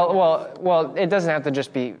vegetables. Well, it doesn't have to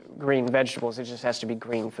just be green vegetables. It just has to be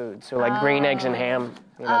green food. So like green eggs and ham,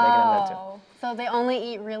 they can have that too. So they only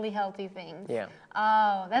eat really healthy things. Yeah.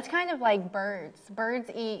 Oh, that's kind of like birds.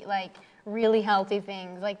 Birds eat like really healthy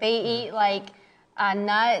things. Like they eat like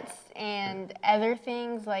nuts and other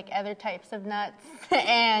things, like other types of nuts.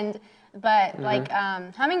 But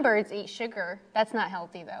hummingbirds eat sugar. That's not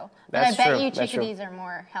healthy though. But That's I bet true. you That's true. chickadees are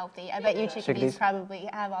more healthy. I bet you chickadees probably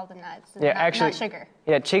have all the nuts. And Yeah, not actually, sugar.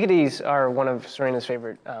 Yeah, chickadees are one of Serena's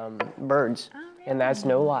favorite birds, and that's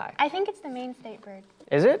no lie. I think it's the Maine state bird.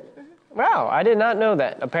 Is it? Wow, I did not know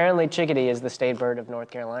that. Apparently, chickadee is the state bird of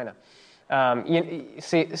North Carolina. Maine.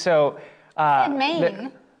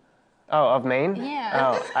 Of Maine?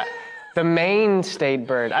 Yeah. Oh, the Maine state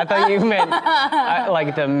bird. I thought you meant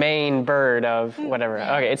like the main bird of whatever.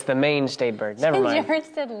 Okay, it's the Maine state bird. Never mind. Yours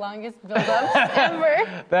did longest build-ups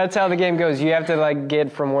ever. That's how the game goes. You have to like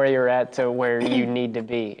get from where you're at to where you need to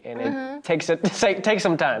be, and it takes some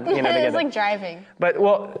time, to get It's there. like driving. But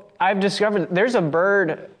I've discovered there's a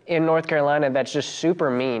bird in North Carolina that's just super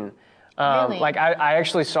mean. Really? Like I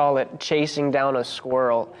actually saw it chasing down a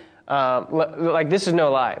squirrel. Like this is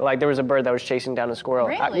no lie. Like there was a bird that was chasing down a squirrel.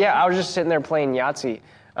 Really? I was just sitting there playing Yahtzee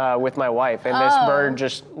with my wife, and this bird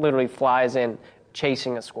just literally flies in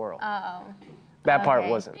chasing a squirrel. Oh. That part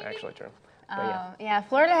Okay. wasn't actually true. But Yeah.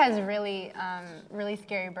 Florida has really, really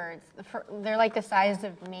scary birds. They're like the size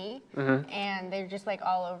of me, and they're just like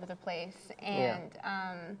all over the place. And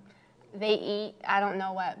they eat, I don't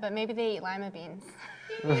know what, but maybe they eat lima beans.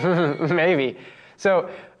 Maybe. So,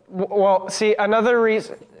 see, another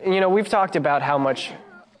reason, we've talked about how much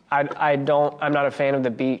I'm not a fan of the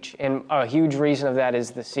beach, and a huge reason of that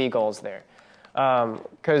is the seagulls there.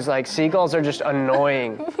 Because, like, seagulls are just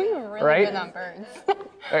annoying, We were really right? good on birds.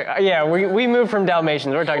 Yeah, we moved from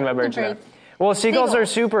Dalmatians. We're talking about birds now. Birds. Well, seagulls are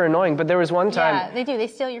Seagulls. super annoying, but there was one time... Yeah, they do. They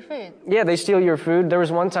steal your food. Yeah, they steal your food. There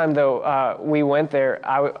was one time, though, we went there.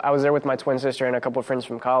 I was there with my twin sister and a couple of friends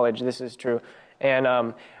from college. This is true.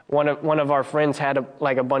 And one of our friends had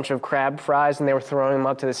a bunch of crab fries, and they were throwing them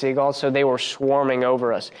up to the seagulls, so they were swarming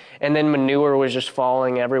over us. And then manure was just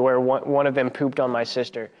falling everywhere. One of them pooped on my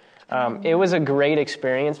sister. It was a great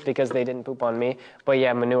experience because they didn't poop on me. But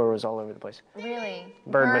yeah, manure was all over the place. Really?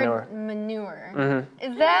 Bird manure. Manure.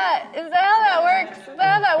 Is that how that works? Is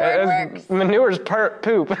that how that word works? Manure's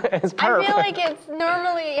poop. It's perp. I feel like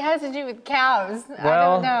it has to do with cows. I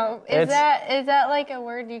Well, don't know. Is it's- that like a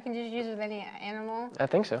word you can just use with any animal? I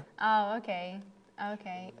think so. Oh, okay.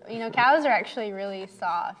 Cows are actually really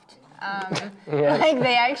soft. Yes. Like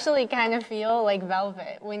they actually kind of feel like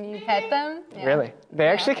velvet when you pet them. Yeah. Really? They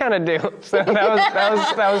actually kind of do. So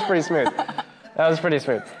that was pretty smooth. That was pretty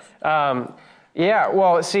smooth. Yeah.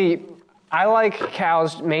 Well, see, I like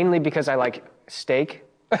cows mainly because I like steak.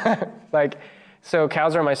 So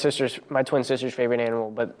cows are my twin sister's favorite animal,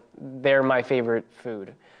 but they're my favorite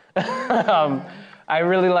food. I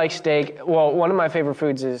really like steak. Well, one of my favorite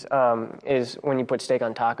foods is when you put steak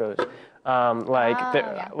on tacos.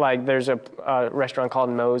 Like there's a restaurant called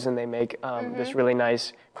Moe's, and they make this really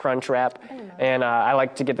nice crunch wrap, and I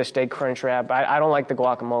like to get the steak crunch wrap. I don't like the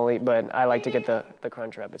guacamole, but I like to get the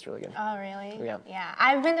crunch wrap. It's really good. Oh, really? Yeah. Yeah,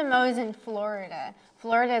 I've been to Moe's in Florida.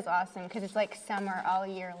 Florida is awesome because it's like summer all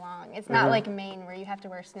year long. It's not like Maine where you have to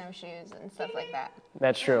wear snowshoes and stuff like that.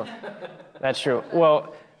 That's true. That's true.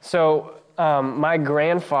 Well, so my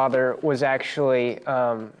grandfather was actually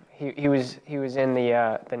he was in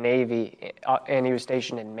the Navy, and he was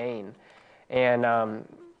stationed in Maine, and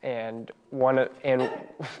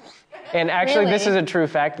actually Really? this is a true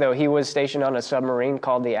fact though. He was stationed on a submarine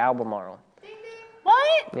called the Albemarle.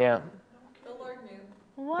 What? Yeah. The Lord knew.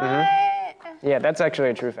 What? Yeah, that's actually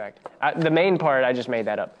a true fact. The main part I just made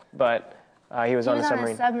that up, but he was on a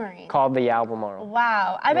submarine called the Albemarle.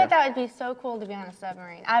 Wow. I bet that would be so cool to be on a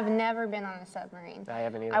submarine. I've never been on a submarine. I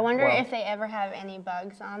haven't either. I wonder Well, if they ever have any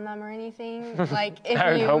bugs on them or anything. Like if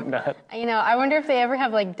I would hope not. You know, I wonder if they ever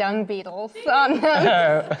have like dung beetles on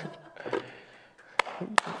them.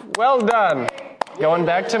 Well done. Going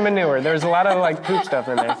back to manure. There's a lot of like poop stuff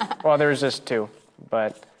in there. Well, there's just 2,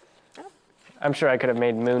 but I'm sure I could have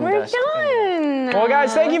made moon We're dust. done. Well,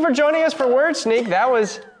 guys, thank you for joining us for Word Sneak. That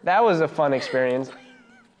was a fun experience.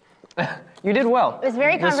 You did well. It was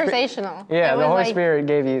very conversational. Yeah, It the was Holy like, Spirit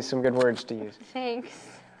gave you some good words to use. Thanks.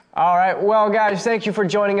 All right, well, guys, thank you for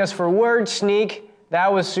joining us for Word Sneak.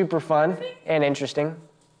 That was super fun and interesting.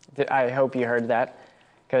 I hope you heard that,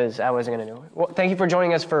 because I wasn't going to do it. Well, thank you for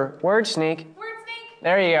joining us for Word Sneak. Word Sneak.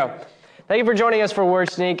 There you go. Thank you for joining us for Word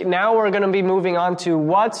Sneak. Now we're going to be moving on to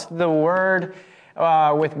What's the Word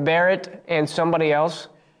with Barrett and somebody else.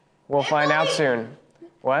 We'll find out soon.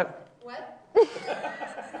 What?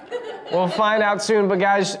 We'll find out soon. But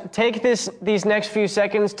guys, take these next few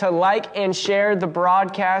seconds to like and share the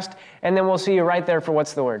broadcast, and then we'll see you right there for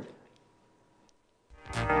What's the Word.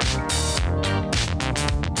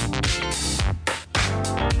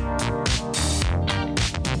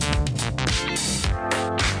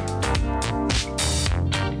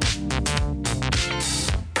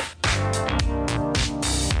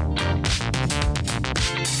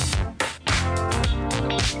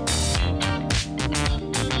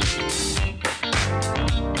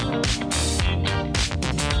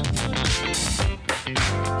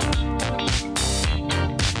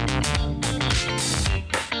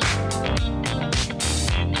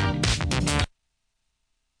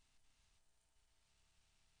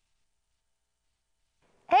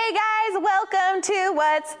 Hey guys, welcome to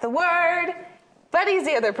What's the Word? Buddy's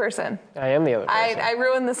the other person. I am the other person. I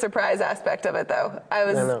ruined the surprise aspect of it though. I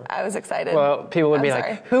know. was excited. Well, people would I'm be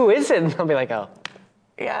sorry. like, who is it? And I'll be like, oh.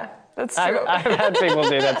 Yeah, that's true. I've had people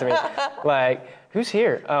do that to me. Like, who's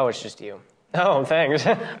here? Oh, it's just you. Oh, thanks.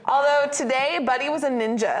 Although today, Buddy was a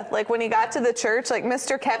ninja. Like when he got to the church, like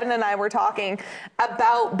Mr. Kevin and I were talking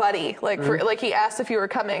about Buddy. Like like he asked if you were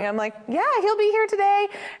coming. I'm like, yeah, he'll be here today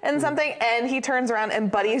and something. And he turns around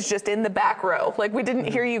and Buddy's just in the back row. Like we didn't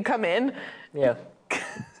hear you come in Yeah.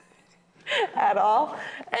 at all.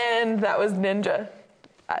 And that was ninja.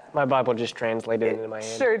 My Bible just translated into my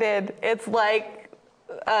hand. Sure did. It's like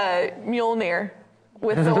Mjolnir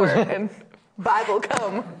with the word and Bible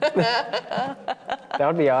come. That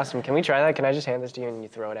would be awesome. Can we try that? Can I just hand this to you and you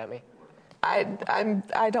throw it at me?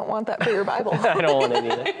 I don't want that for your Bible. I don't want it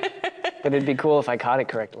either. But it'd be cool if I caught it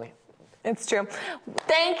correctly. It's true.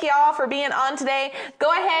 Thank y'all for being on today.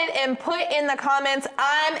 Go ahead and put in the comments,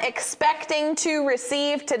 I'm expecting to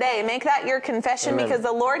receive today. Make that your confession. Amen. Because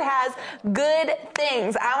the Lord has good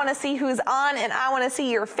things. I want to see who's on and I want to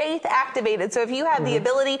see your faith activated. So if you have the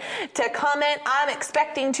ability to comment, I'm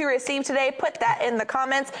expecting to receive today, put that in the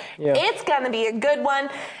comments. Yeah. It's going to be a good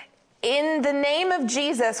one. In the name of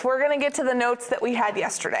Jesus, we're going to get to the notes that we had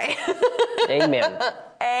yesterday. Amen.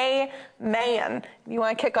 Amen. You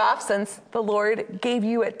want to kick off since the Lord gave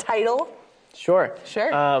you a title? Sure. Sure.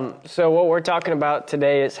 So what we're talking about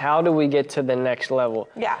today is how do we get to the next level?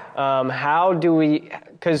 Yeah. How do we,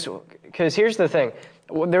 because here's the thing.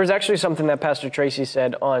 There was actually something that Pastor Tracy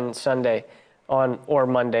said on Sunday, or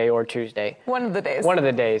Monday or Tuesday. One of the days. One of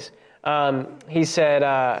the days. He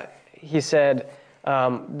said,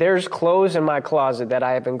 there's clothes in my closet that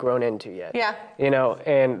I haven't grown into yet. Yeah. You know,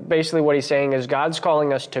 and basically what he's saying is God's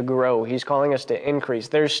calling us to grow. He's calling us to increase.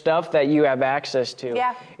 There's stuff that you have access to,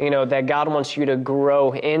 Yeah. you know, that God wants you to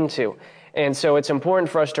grow into. And so it's important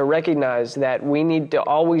for us to recognize that we need to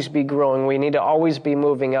always be growing. We need to always be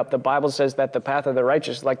moving up. The Bible says that the path of the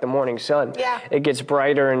righteous is like the morning sun. Yeah. It gets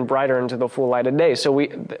brighter and brighter into the full light of day. So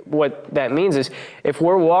what that means is if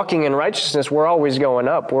we're walking in righteousness, we're always going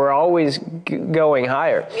up. We're always going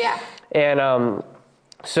higher. Yeah. And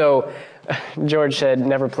so George said,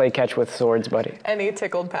 never play catch with swords, buddy. And he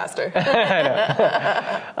tickled Pastor.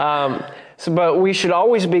 But we should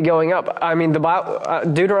always be going up. I mean, the Bible,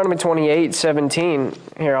 Deuteronomy 28:17.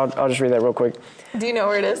 Here, I'll just read that real quick. Do you know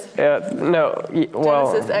where it is? No.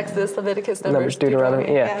 Well, Genesis, Exodus, Leviticus, Numbers,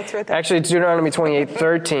 Deuteronomy. Yeah, it's right there. Actually, it's Deuteronomy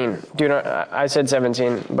 28:13. I said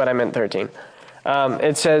 17, but I meant 13.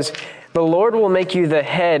 It says, the Lord will make you the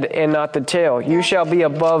head and not the tail. You shall be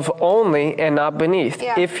above only and not beneath,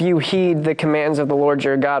 if you heed the commands of the Lord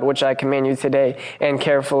your God, which I command you today, and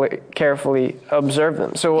carefully observe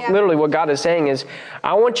them. So literally what God is saying is,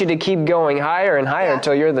 I want you to keep going higher and higher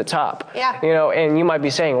until you're the top. Yeah. You know, and you might be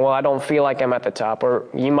saying, well, I don't feel like I'm at the top, or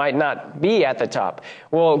you might not be at the top.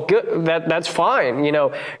 Well, good, that's fine. You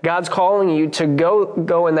know, God's calling you to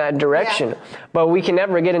go in that direction. But we can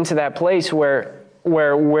never get into that place where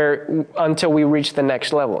until we reach the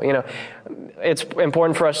next level. You know, it's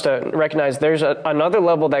important for us to recognize there's another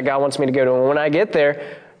level that God wants me to go to, and when I get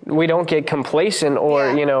there, we don't get complacent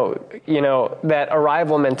or you know that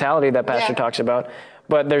arrival mentality that Pastor talks about.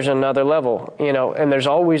 But there's another level, you know, and there's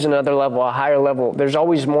always another level, a higher level. There's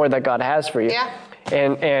always more that God has for you. Yeah.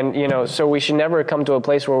 And you know, so we should never come to a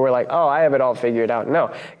place where we're like, oh, I have it all figured out.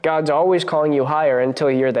 No, God's always calling you higher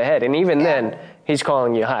until you're the head, and even then, He's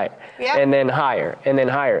calling you higher, and then higher, and then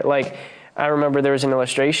higher. Like, I remember there was an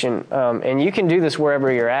illustration, and you can do this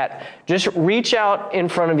wherever you're at. Just reach out in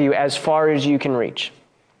front of you as far as you can reach.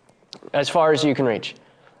 As far as you can reach.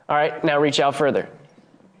 All right, now reach out further.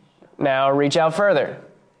 Now reach out further.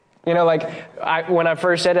 You know, like, when I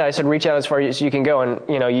first said it, I said reach out as far as you can go, and,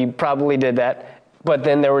 you know, you probably did that. But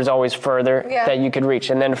then there was always further that you could reach,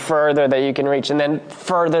 and then further that you can reach, and then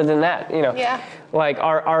further than that, you know. Yeah. Like,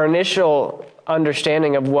 our initial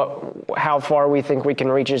understanding of how far we think we can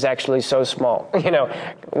reach is actually so small. You know,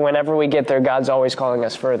 whenever we get there, God's always calling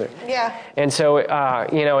us further. Yeah. And so,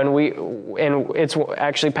 you know, and it's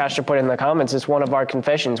actually, Pastor put in the comments, it's one of our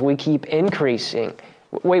confessions. We keep increasing.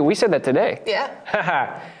 Wait, we said that today.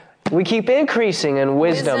 Yeah. We keep increasing in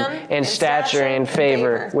wisdom and stature and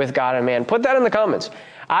favor with God and man. Put that in the comments.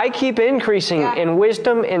 I keep increasing in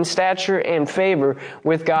wisdom and stature and favor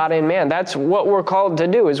with God and man. That's what we're called to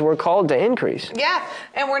do, is we're called to increase. Yeah,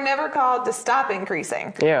 and we're never called to stop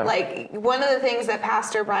increasing. Yeah. Like, one of the things that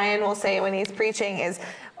Pastor Brian will say when he's preaching is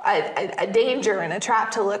a danger and a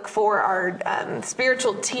trap to look for our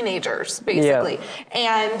spiritual teenagers, basically.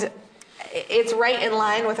 Yeah. And it's right in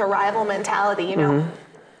line with arrival mentality, you know. Mm-hmm.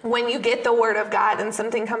 When you get the word of God and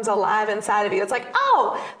something comes alive inside of you, it's like,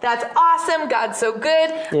 oh, that's awesome. God's so good.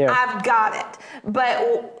 Yeah. I've got it.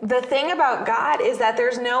 But the thing about God is that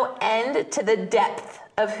there's no end to the depth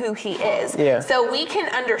of who He is. Yeah. So we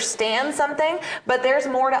can understand something, but there's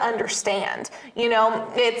more to understand. You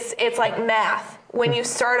know, it's like math. When you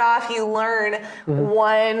start off, you learn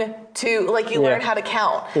 1, 2, like you learn how to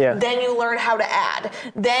count. Yeah. Then you learn how to add.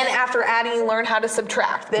 Then after adding, you learn how to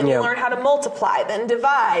subtract. Then you learn how to multiply, then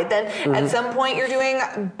divide. Then at some point you're doing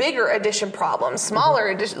bigger addition problems, smaller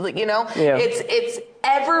addition, you know, it's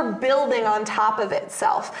ever building on top of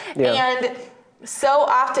itself. Yeah. And so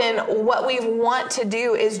often what we want to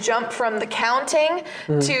do is jump from the counting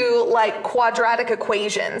to like quadratic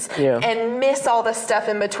equations and miss all the stuff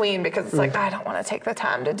in between because it's like, I don't want to take the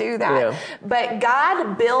time to do that. Yeah. But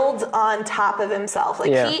God builds on top of Himself.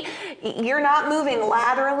 Like you're not moving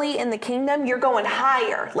laterally in the kingdom, you're going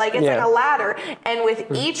higher. Like it's like a ladder. And with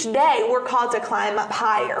each day, we're called to climb up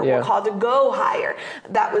higher. We're called to go higher.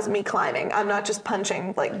 That was me climbing. I'm not just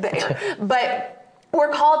punching like the air. But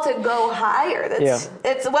we're called to go higher.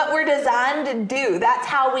 It's what we're designed to do. That's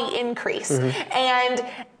how we increase. And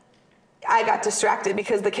I got distracted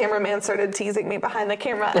because the cameraman started teasing me behind the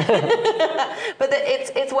camera. But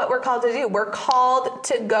it's what we're called to do. We're called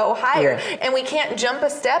to go higher. And we can't jump a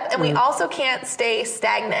step, and we also can't stay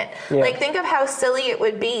stagnant. Like, think of how silly it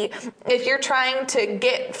would be if you're trying to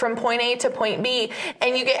get from point A to point B,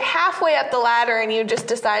 and you get halfway up the ladder and you just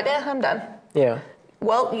decide, I'm done. Yeah.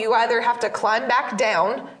 Well, you either have to climb back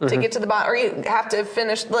down to get to the bottom, or you have to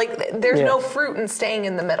finish. Like, there's no fruit in staying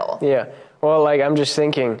in the middle. Yeah. Well, like, I'm just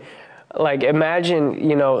thinking, like, imagine,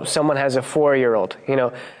 you know, someone has a 4-year-old, you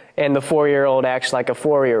know, and the 4-year-old acts like a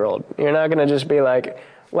 4-year-old. You're not going to just be like,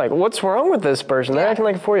 what's wrong with this person? They're acting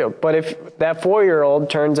like a 4-year-old. But if that 4-year-old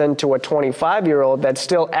turns into a 25-year-old that's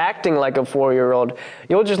still acting like a 4-year-old,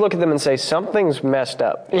 you'll just look at them and say, something's messed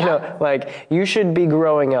up. You know, like, you should be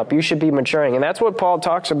growing up. You should be maturing. And that's what Paul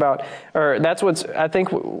talks about, or that's what's, I think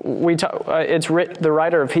we talk, the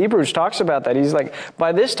writer of Hebrews talks about that. He's like,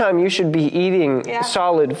 by this time you should be eating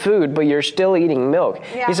solid food, but you're still eating milk.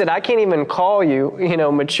 He said, I can't even call you,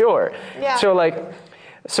 mature.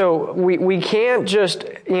 So we can't just,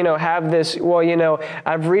 have this,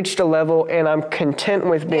 I've reached a level and I'm content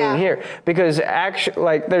with being here. Because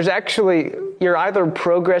you're either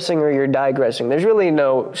progressing or you're digressing. There's really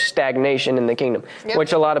no stagnation in the kingdom,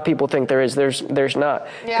 which a lot of people think there is. There's not.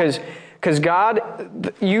 Because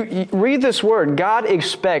God, you read this word, God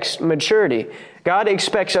expects maturity. God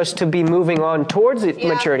expects us to be moving on towards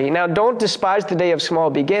maturity. Now, don't despise the day of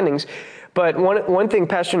small beginnings. But one thing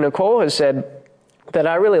Pastor Nicole has said that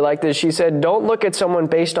I really like this. She said, don't look at someone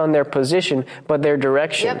based on their position, but their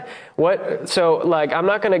direction. I'm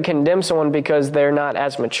not going to condemn someone because they're not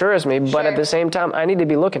as mature as me, but at the same time, I need to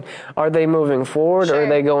be looking. Are they moving forward or are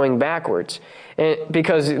they going backwards?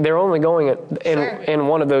 Because they're only going in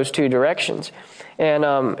one of those two directions. And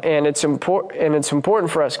it's important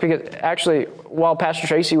for us because actually, while Pastor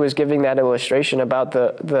Tracy was giving that illustration about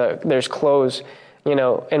there's clothes,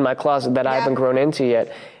 in my closet that I haven't grown into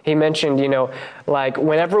yet. He mentioned, when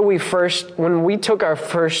we took our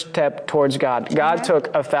first step towards God, God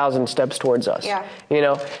took 1,000 steps towards us,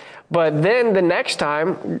 But then the next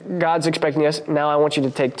time, God's expecting us, now I want you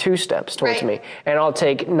to take 2 steps towards me, and I'll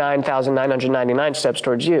take 9,999 steps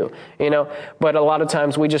towards you, But a lot of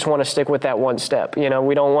times we just want to stick with that one step, We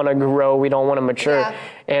don't want to grow, we don't want to mature.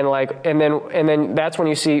 And then that's when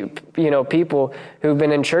you see, people who've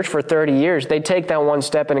been in church for 30 years, they take that one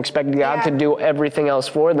step and expect God to do everything else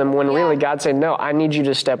for them when really God said, no, I need you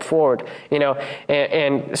to step forward,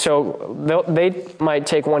 and so they might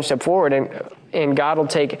take one step forward and God will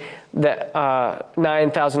take the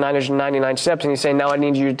 9,999 steps and he's saying, now I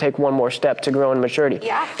need you to take one more step to grow in maturity.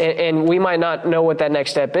 And we might not know what that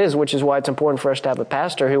next step is, which is why it's important for us to have a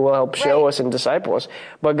pastor who will help show us and disciple us.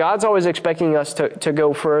 But God's always expecting us to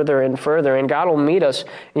go further and further, and God will meet us,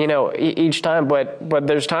 each time. But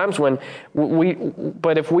there's times when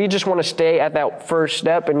but if we just want to stay at that first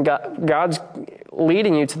step and God's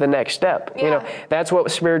leading you to the next step, that's what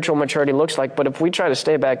spiritual maturity looks like. But if we try to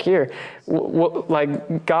stay back here,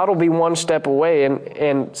 God will be one step away,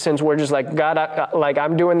 and since we're just like, God,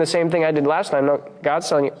 I'm doing the same thing I did last time, no, God's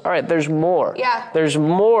telling you, all right, there's more. There's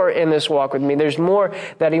more in this walk with me. There's more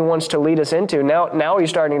that he wants to lead us into. Now he's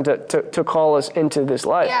starting to call us into this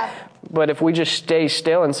life. But if we just stay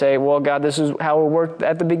still and say, well, God, this is how it worked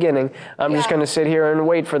at the begining, I'm just going to sit here and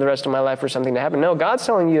wait for the rest of my life for something to happen. No, God's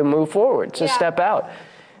telling you to move forward, to step out.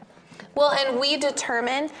 Well, and we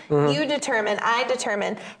determine, you determine, I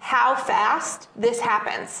determine how fast this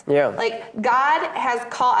happens. Like, God has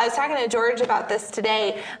called, I was talking to George about this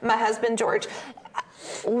today, my husband, George.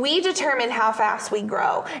 We determine how fast we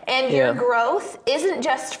grow. And your growth isn't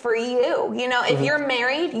just for you. If you're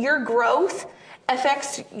married, your growth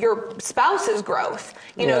affects your spouse's growth.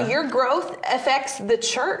 Your growth affects the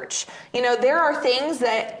church. There are things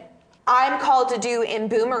that I'm called to do in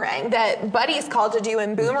Boomerang, that Buddy's called to do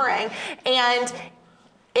in Boomerang. And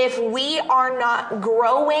if we are not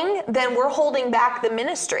growing, then we're holding back the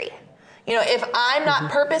ministry. If I'm not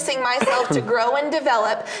purposing myself to grow and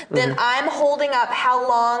develop, then I'm holding up how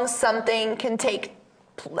long something can take,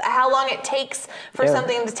 how long it takes for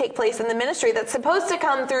something to take place in the ministry that's supposed to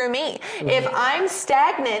come through me. If I'm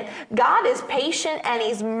stagnant, God is patient and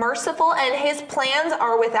he's merciful, and his plans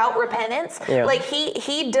are without repentance. Like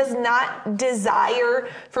he does not desire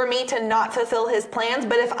for me to not fulfill his plans.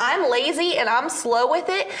 But if I'm lazy and I'm slow with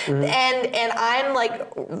it, and I'm like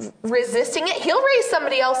resisting it, he'll raise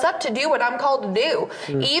somebody else up to do what I'm called to do.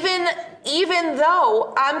 Even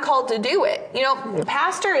though I'm called to do it.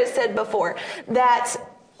 Pastor has said before that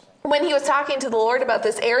when he was talking to the Lord about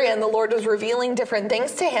this area and the Lord was revealing different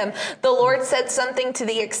things to him, the Lord said something to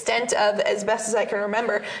the extent of, as best as I can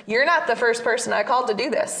remember, you're not the first person I called to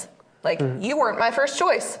do this. Like, you weren't my first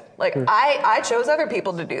choice. Like, I chose other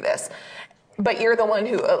people to do this. But you're the one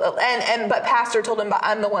who, but Pastor told him, but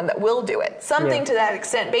I'm the one that will do it. Something to that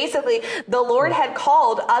extent. Basically, the Lord had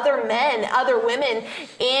called other men, other women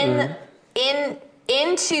in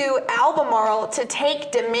into Albemarle to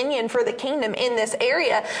take dominion for the kingdom in this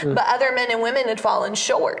area, but other men and women had fallen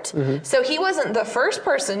short. So he wasn't the first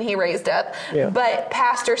person he raised up, but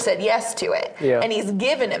pastor said yes to it, and he's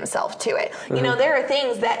given himself to it. You know, there are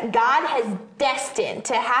things that God has destined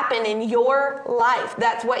to happen in your life.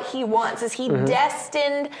 That's what he wants, is he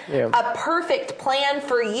destined a perfect plan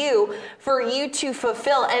for you to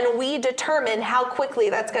fulfill, and we determine how quickly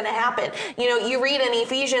that's going to happen. You know, you read in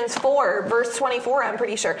Ephesians 4, verse 24, I'm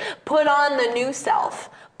pretty sure, put on the new self.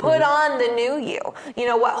 Put on the new you. You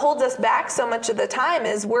know, what holds us back so much of the time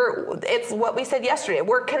is it's what we said yesterday.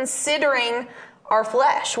 We're considering our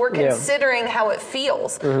flesh. We're considering how it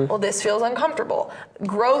feels. Well, this feels uncomfortable.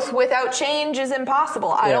 Growth without change is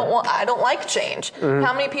impossible. I don't like change.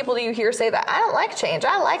 How many people do you hear say that? I don't like change.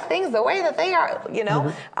 I like things the way that they are. You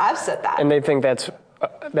know, I've said that. And they think that's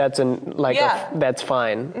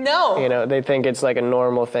fine. No. You know, they think it's like a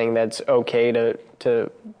normal thing that's okay to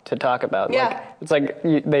talk about. Yeah. Like, it's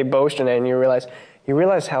like they boast in it, and you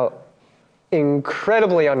realize how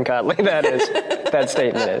incredibly ungodly that is. That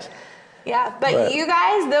statement is. Yeah, but you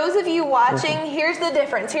guys, those of you watching, here's the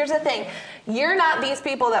difference. Here's the thing. You're not these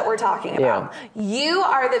people that we're talking about. You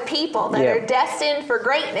are the people that are destined for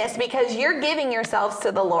greatness because you're giving yourselves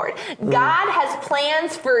to the Lord. God has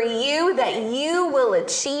plans for you that you will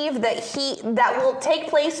achieve, that will take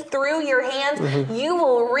place through your hands. You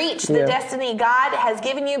will reach the destiny God has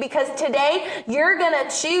given you, because today you're going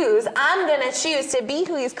to choose. I'm going to choose to be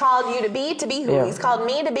who he's called you to be who he's called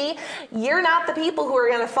me to be. You're not the people who are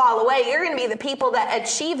going to fall away. You're going to be the people that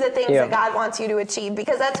achieve the things that God wants you to achieve,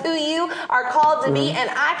 because that's who you are called to be. And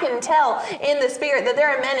I can tell in the spirit that there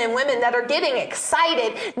are men and women that are getting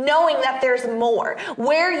excited knowing that there's more.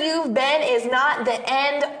 Where you've been is not the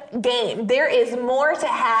end game. There is more to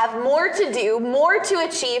have, more to do, more to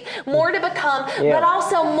achieve, more to become, but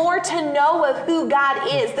also more to know of who God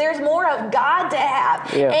is. There's more of God to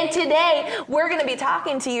have. And today we're going to be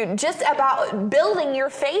talking to you just about building your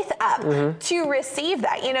faith up to receive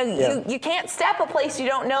that. You know, you can't step a place you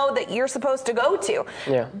don't know that you're supposed to go to.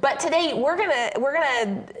 But today we're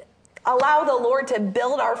gonna allow the Lord to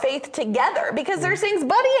build our faith together, because there's things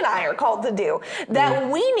Buddy and I are called to do that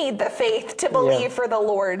we need the faith to believe for the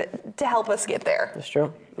Lord to help us get there. That's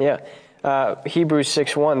true. Hebrews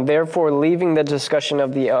 6:1. Therefore, leaving the discussion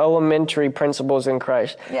of the elementary principles in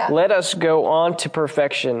Christ, let us go on to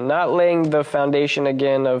perfection, not laying the foundation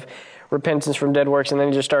again of repentance from dead works, and then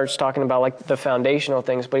he just starts talking about like the foundational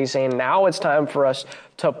things. But he's saying now it's time for us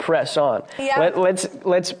to press on.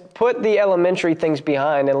 Let's put the elementary things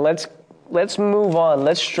behind, and let's move on.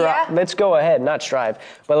 Let's strive. Let's go ahead, not strive,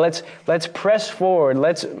 but let's press forward.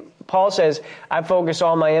 Paul says, I focus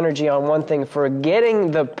all my energy on one thing,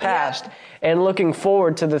 forgetting the past and looking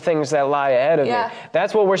forward to the things that lie ahead of me.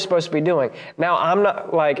 That's what we're supposed to be doing. Now, I'm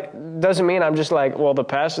not doesn't mean I'm just like, well, the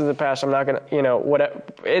past is the past. I'm not going to, whatever.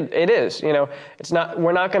 It is, it's not,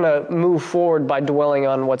 we're not going to move forward by dwelling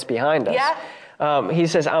on what's behind us. He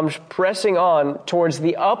says, I'm pressing on towards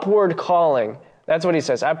the upward calling. That's what he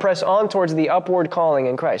says. I press on towards the upward calling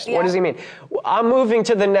in Christ. What does he mean? I'm moving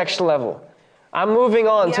to the next level. I'm moving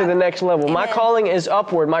on to the next level. Amen. My calling is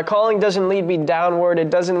upward. My calling doesn't lead me downward. It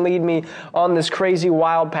doesn't lead me on this crazy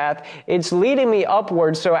wild path. It's leading me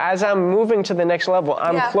upward. So as I'm moving to the next level,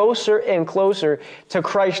 I'm closer and closer to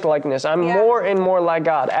Christ-likeness. I'm more and more like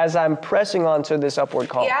God as I'm pressing on to this upward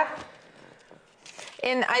call.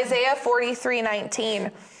 In Isaiah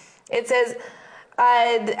 43:19, it says,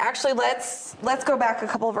 actually, let's go back a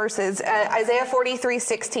couple verses. Isaiah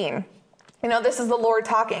 43:16. This is the Lord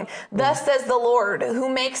talking. Thus says the Lord, who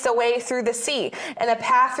makes a way through the sea and a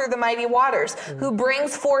path through the mighty waters, who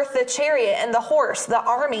brings forth the chariot and the horse, the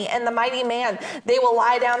army and the mighty man. They will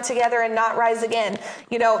lie down together and not rise again.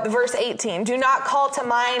 Verse 18, do not call to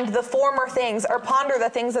mind the former things or ponder the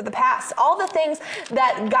things of the past. All the things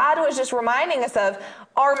that God was just reminding us of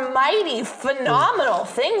are mighty, phenomenal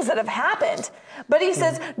things that have happened. But he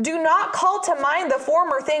says, do not call to mind the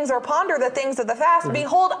former things or ponder the things of the past.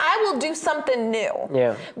 Behold, I will do something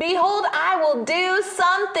new. Behold, I will do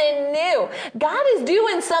something new. God is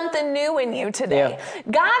doing something new in you today.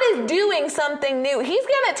 God is doing something new. He's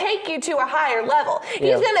going to take you to a higher level.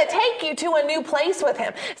 He's going to take you to a new place with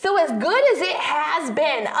him. So as good as it has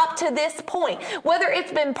been up to this point, whether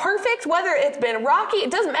it's been perfect, whether it's been rocky,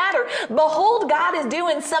 it doesn't matter. Behold, God is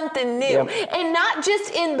doing something new. And not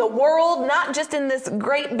just in the world, not just in this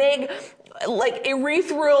great big like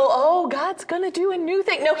ethereal, oh, God's going to do a new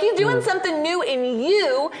thing. No, he's doing something new in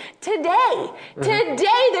you today.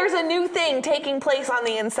 Today, there's a new thing taking place on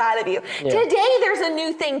the inside of you. Yeah. Today, there's a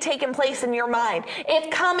new thing taking place in your mind. It's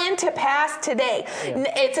come into pass today.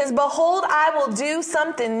 It says, behold, I will do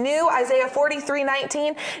something new. Isaiah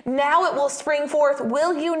 43:19. Now it will spring forth.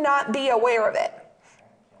 Will you not be aware of it?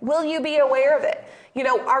 Will you be aware of it? You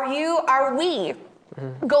know, are we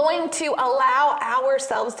going to allow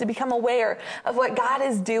ourselves to become aware of what God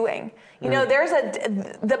is doing? You know,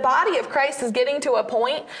 the body of Christ is getting to a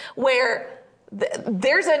point where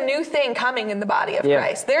there's a new thing coming in the body of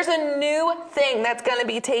Christ. There's a new thing that's going to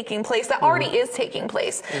be taking place that already is taking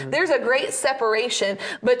place. There's a great separation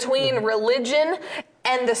between religion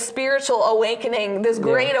and the spiritual awakening, this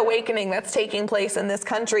great awakening that's taking place in this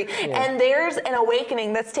country. And there's an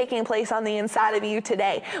awakening that's taking place on the inside of you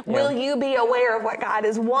today. Will you be aware of what God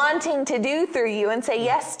is wanting to do through you and say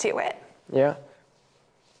yes to it? Yeah.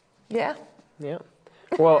 Yeah. Yeah.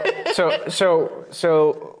 Well,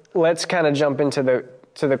 so let's kind of jump into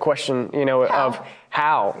the question, you know, of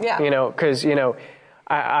how, you know, because, you know,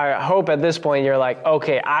 I hope at this point you're like,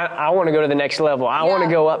 okay, I want to go to the next level. I want to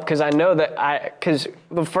go up because I know that because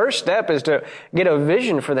the first step is to get a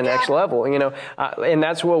vision for the next level, you know, and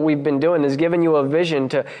that's what we've been doing is giving you a vision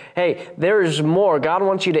to, hey, there's more. God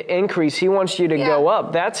wants you to increase. He wants you to go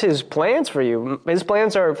up. That's his plans for you. His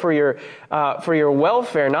plans are for your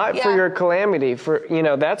welfare, not for your calamity. For, you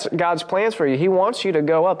know, that's God's plans for you. He wants you to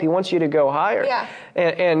go up. He wants you to go higher. Yeah.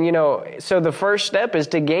 And you know, so the first step is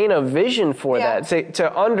to gain a vision for that,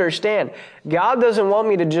 to understand. God doesn't want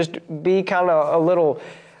me to just be kind of a little,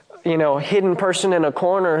 you know, hidden person in a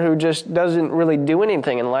corner who just doesn't really do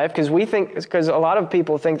anything in life, because a lot of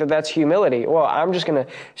people think that that's humility. Well, I'm just going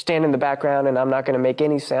to stand in the background and I'm not going to make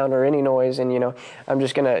any sound or any noise, and, you know, I'm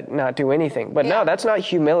just going to not do anything. But no, that's not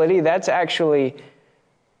humility. That's actually,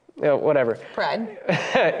 you know, whatever. Pride.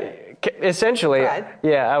 Essentially, Pride.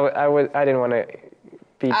 yeah, I didn't want to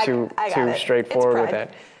be too straightforward with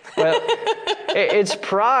that. Well, it's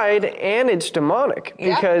pride and it's demonic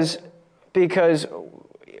because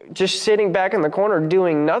just sitting back in the corner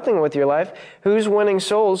doing nothing with your life, who's winning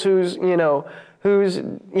souls? Who's the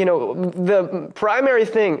primary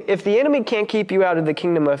thing? If the enemy can't keep you out of the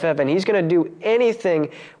kingdom of heaven, he's going to do anything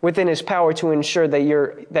within his power to ensure that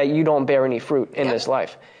you don't bear any fruit in this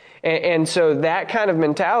life. And so that kind of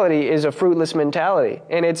mentality is a fruitless mentality,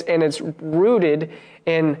 and it's rooted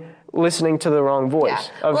in listening to the wrong voice.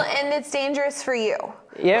 Well, and it's dangerous for you.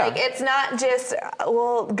 Yeah. Like, it's not just,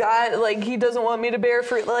 well, God, like, he doesn't want me to bear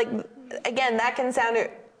fruit. Like, again, that can sound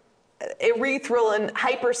ethereal and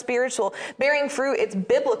hyper spiritual. Bearing fruit, it's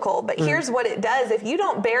biblical, but here's what it does. If you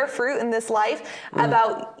don't bear fruit in this life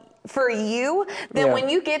for you, then when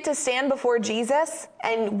you get to stand before Jesus,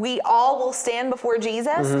 and we all will stand before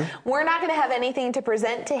Jesus, we're not going to have anything to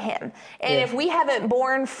present to him. And if we haven't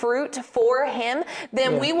borne fruit for him,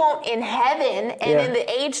 then we won't in heaven and in the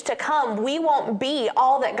age to come, we won't be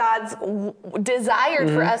all that God's desired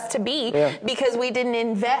for us to be because we didn't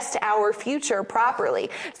invest our future properly.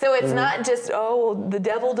 So it's not just, oh, the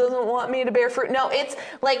devil doesn't want me to bear fruit. No, it's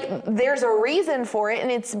like there's a reason for it,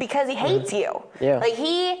 and it's because he hates you. Like,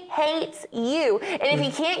 he hates you. And if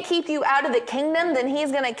he can't keep you out of the kingdom, then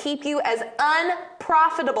he's going to keep you as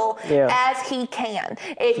unprofitable as he can.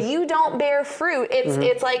 If you don't bear fruit,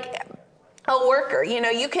 it's like a worker. You know,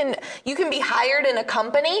 you can be hired in a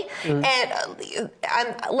company, and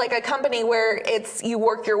like a company where it's you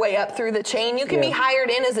work your way up through the chain. You can be hired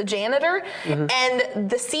in as a janitor, and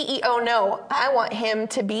the CEO, no, I want him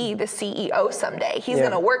to be the CEO someday. He's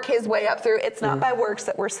going to work his way up through. It's not by works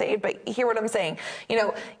that we're saved, but hear what I'm saying. You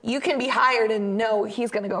know, you can be hired and know he's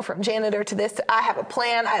going to go from janitor to this. I have a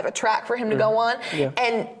plan. I have a track for him to go on,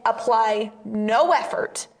 and apply no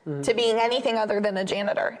effort to being anything other than a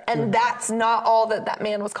janitor. And that's not all that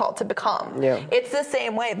man was called to become. It's the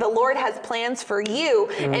same way. The Lord has plans for you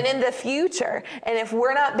and in the future. And if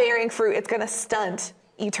we're not bearing fruit, it's going to stunt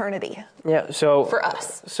eternity. So for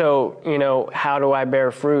us. So, you know, how do I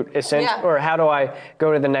bear fruit? Or how do I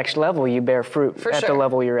go to the next level? You bear fruit at the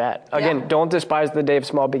level you're at. Again, don't despise the day of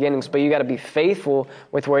small beginnings, but you got to be faithful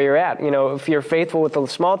with where you're at. You know, if you're faithful with the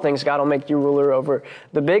small things, God will make you ruler over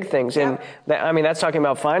the big things. And that's talking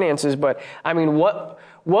about finances, but I mean, what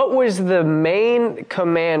was the main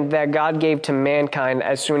command that God gave to mankind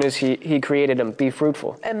as soon as he created them? Be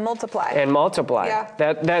fruitful. And multiply. And multiply.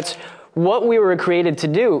 That's what we were created to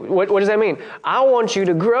do. What does that mean? I want you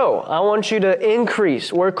to grow. I want you to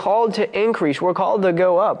increase. We're called to increase. We're called to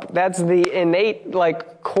go up. That's the innate,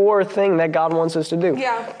 core thing that God wants us to do.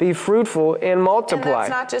 Yeah. Be fruitful and multiply. And that's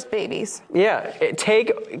not just babies. Yeah,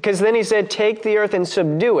 because then he said, take the earth and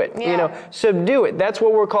subdue it. Yeah. Subdue it. That's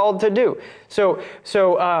what we're called to do. So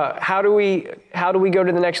how do we go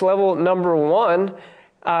to the next level? Number one,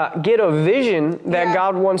 get a vision that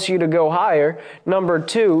God wants you to go higher. Number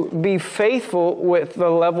two, be faithful with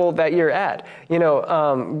the level that you're at.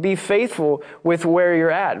 Be faithful with where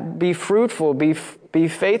you're at. Be fruitful. Be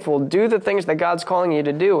faithful. Do the things that God's calling you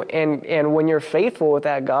to do. And when you're faithful with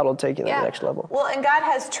that, God will take you to the next level. Well, and God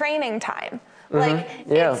has training time. There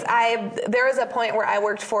was a point where I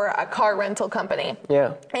worked for a car rental company.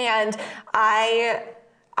 Yeah. And I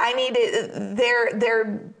needed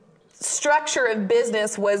their structure of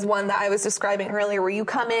business was one that I was describing earlier, where you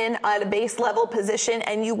come in at a base level position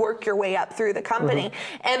and you work your way up through the company.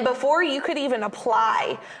 And before you could even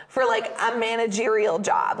apply for a managerial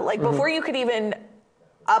job, before you could even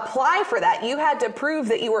apply for that, you had to prove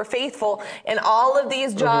that you were faithful in all of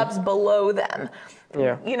these jobs below them.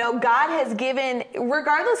 Yeah. God has given,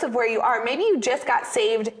 regardless of where you are, maybe you just got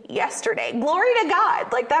saved yesterday. Glory to God.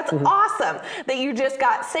 That's awesome that you just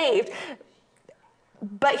got saved.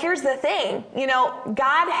 But here's the thing,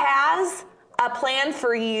 God has a plan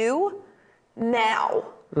for you now.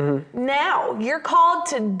 Now, you're called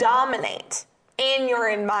to dominate in your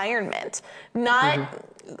environment, not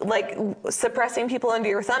suppressing people under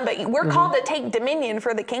your thumb, but we're called to take dominion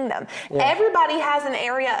for the kingdom. Yeah. Everybody has an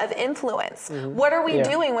area of influence. What are we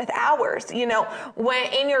doing with ours? When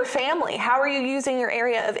in your family, how are you using your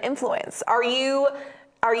area of influence? Are you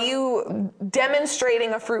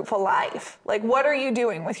demonstrating a fruitful life? What are you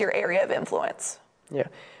doing with your area of influence? Yeah.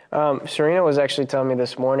 Serena was actually telling me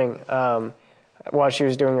this morning, while she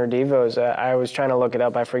was doing her devos, I was trying to look it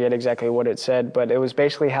up. I forget exactly what it said, but it was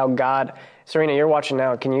basically how God, Serena, you're watching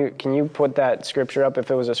now. Can you put that scripture up,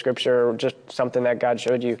 if it was a scripture or just something that God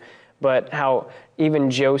showed you? But how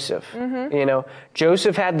even Joseph,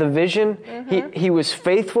 Joseph had the vision. He was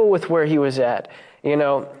faithful with where he was at,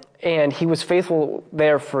 and he was faithful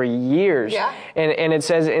there for years. Yeah. And it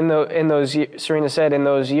says in those, Serena said, in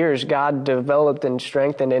those years, God developed and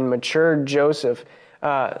strengthened and matured Joseph.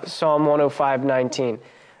 Psalm 105:19.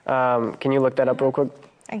 Can you look that up real quick?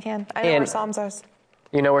 I can. I know where Psalms is.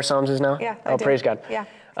 You know where Psalms is now? Yeah. I do. Praise God. Yeah.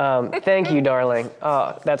 Thank you, darling.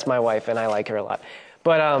 That's my wife, and I like her a lot.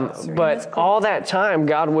 But all that time,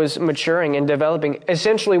 God was maturing and developing.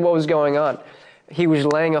 Essentially, what was going on? He was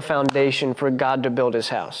laying a foundation for God to build his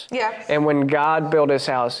house. Yeah. And when God built his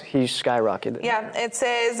house, he skyrocketed. Yeah. It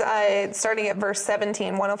says, starting at verse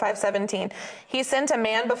 17, 105:17, he sent a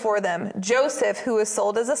man before them, Joseph, who was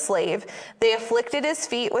sold as a slave. They afflicted his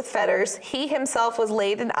feet with fetters. He himself was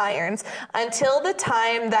laid in irons until the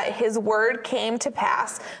time that his word came to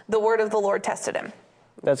pass. The word of the Lord tested him.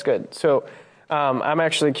 That's good. So I'm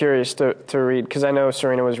actually curious to read, because I know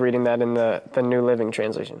Serena was reading that in the New Living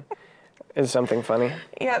Translation. Is something funny?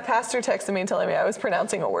 Yeah, Pastor texted me telling me I was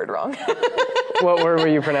pronouncing a word wrong. What word were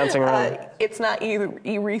you pronouncing wrong? It's not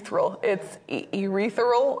urethral. It's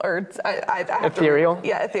urethral, or I have ethereal?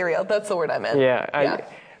 Yeah, ethereal. That's the word I meant. Yeah,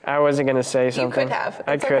 I wasn't going to say something. You could have.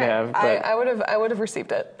 I could have. But I would have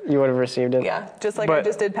received it. You would have received it? Yeah, just like I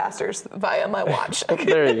just did pastors via my watch.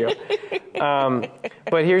 There you go.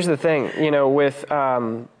 But here's the thing,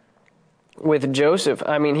 with Joseph,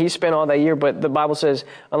 I mean, he spent all that year, but the Bible says,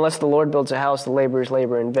 unless the Lord builds a house, the laborers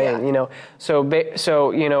labor in vain, So,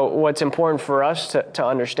 what's important for us to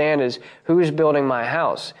understand is who's building my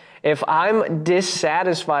house. If I'm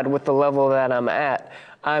dissatisfied with the level that I'm at,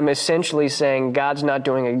 I'm essentially saying God's not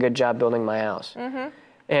doing a good job building my house.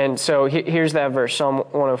 And so here's that verse, Psalm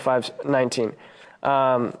 105:19.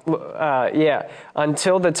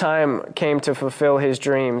 Until the time came to fulfill his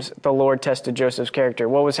dreams, the Lord tested Joseph's character.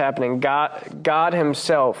 What was happening? God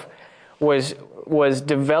himself was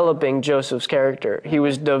developing Joseph's character. He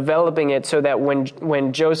was developing it so that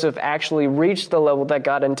when Joseph actually reached the level that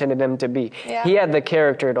God intended him to be, he had the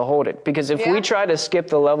character to hold it. Because if we try to skip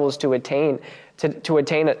the levels to attain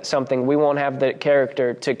something, we won't have the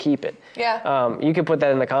character to keep it. Yeah. You can put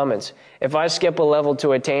that in the comments. If I skip a level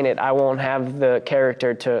to attain it, I won't have the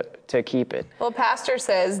character to keep it. Well, Pastor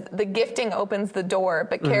says the gifting opens the door,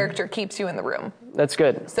 but character keeps you in the room. That's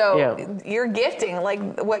good. So your gifting,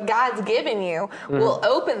 like what God's given you, will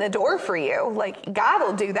open the door for you. Like God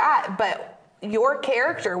will do that, but your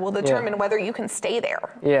character will determine whether you can stay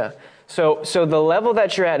there. Yeah. So the level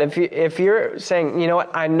that you're at, if you're saying, you know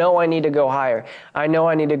what, I know I need to go higher, I know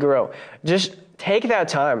I need to grow, just take that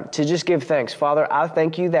time to just give thanks. Father, I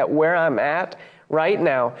thank you that where I'm at right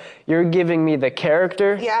now, you're giving me the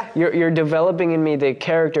character. Yeah. You're developing in me the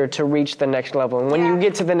character to reach the next level. And when you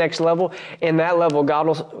get to the next level, in that level,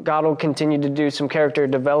 God will continue to do some character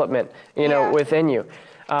development, within you.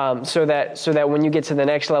 So that when you get to the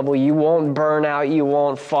next level, you won't burn out, you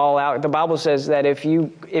won't fall out. The Bible says that if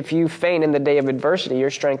you faint in the day of adversity, your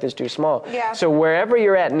strength is too small. Yeah. So wherever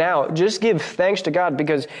you're at now, just give thanks to God,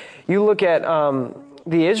 because you look at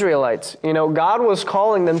the Israelites. God was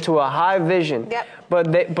calling them to a high vision, yep.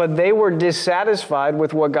 but they were dissatisfied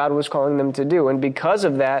with what God was calling them to do, and because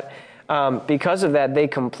of that, they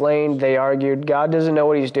complained, they argued, God doesn't know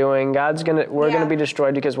what he's doing, we're gonna be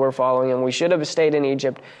destroyed because we're following him, we should have stayed in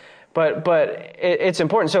Egypt. But it's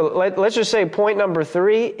important. So let's just say point number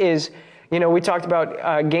 3 is, we talked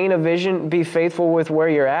about gain a vision, be faithful with where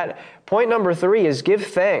you're at. Point number 3 is give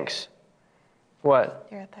thanks. What?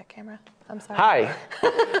 You're at that camera. I'm sorry. Hi.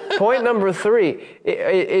 Point number 3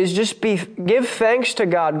 is just give thanks to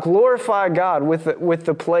God, glorify God with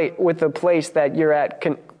the place that you're at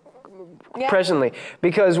presently,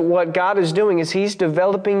 because what God is doing is he's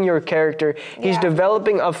developing your character. He's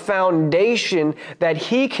developing a foundation that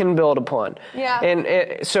he can build upon.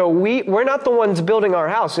 And so we're not the ones building our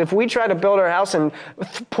house. If we try to build our house and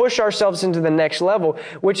push ourselves into the next level,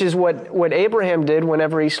 which is what Abraham did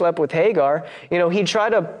whenever he slept with Hagar,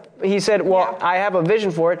 he said, I have a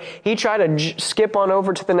vision for it. He tried to skip on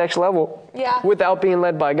over to the next level without being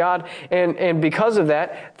led by God. And because of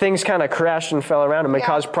that, things kind of crashed and fell around him. It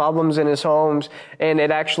caused problems in his homes, and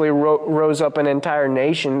it actually rose up an entire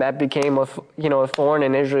nation that became a thorn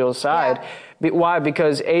in Israel's side. Why?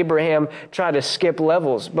 Because Abraham tried to skip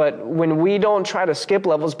levels. But when we don't try to skip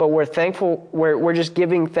levels, but we're thankful, we're just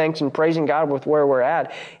giving thanks and praising God with where we're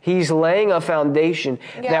at, he's laying a foundation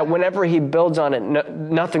that whenever he builds on it,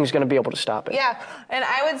 nothing's going to be able to stop it. Yeah, and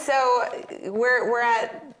I would, so we're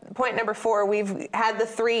at point number 4. We've had the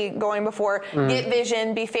 3 going before. Get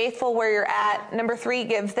vision, be faithful where you're at. Number 3,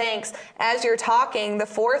 give thanks. As you're talking, the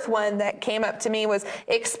 4th one that came up to me was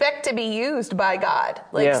expect to be used by God.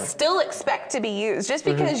 Still expect to be used. Just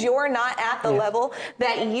because you're not at the level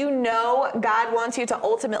that God wants you to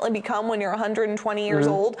ultimately become when you're 120 years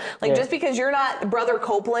old. Just because you're not Brother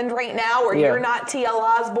Copeland right now, or you're not T.L.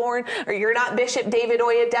 Osborne, or you're not Bishop David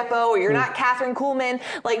Oyedepo, or you're not Catherine Kuhlman,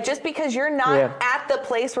 just because you're not at the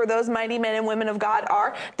place where those mighty men and women of God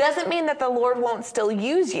are, doesn't mean that the Lord won't still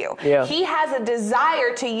use you. He has a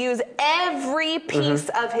desire to use every piece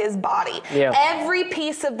of his body. Every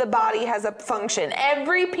piece of the body has a function.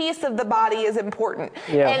 Every piece of the body is important.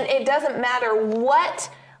 And it doesn't matter what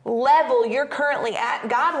level you're currently at,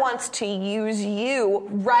 God wants to use you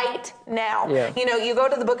right now. You go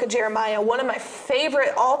to the book of Jeremiah, one of my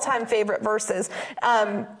all-time favorite verses,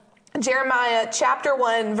 Jeremiah chapter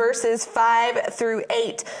 1 verses 5 through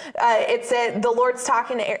 8. It said, the Lord's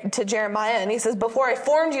talking to Jeremiah, and he says, before I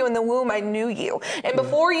formed you in the womb, I knew you. And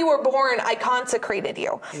before you were born, I consecrated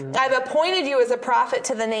you. I've appointed you as a prophet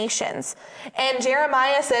to the nations. And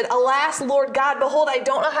Jeremiah said, alas, Lord God, behold, I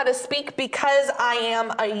don't know how to speak because I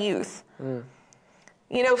am a youth.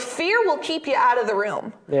 Fear will keep you out of the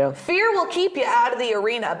room. Fear will keep you out of the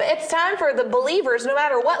arena. But it's time for the believers, no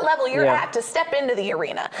matter what level you're at, to step into the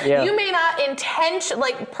arena. You may not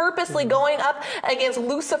purposely going up against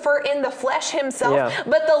Lucifer in the flesh himself,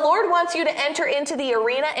 but the Lord wants you to enter into the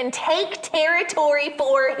arena and take territory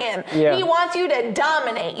for him. He wants you to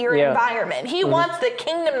dominate your environment. He wants the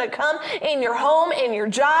kingdom to come in your home, in your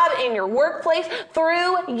job, in your workplace,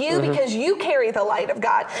 through you, because you carry the light of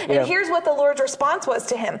God. And here's what the Lord's response was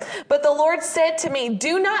to him. But the Lord said to me,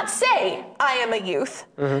 do not say, I am a youth.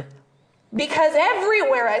 Because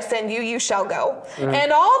everywhere I send you, you shall go.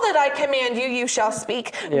 And all that I command you, you shall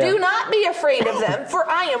speak. Do not be afraid of them, for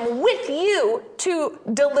I am with you to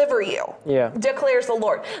deliver you, declares the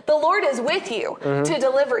Lord. The Lord is with you to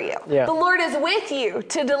deliver you. The Lord is with you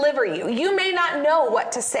to deliver you. You may not know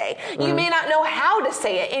what to say. You may not know how to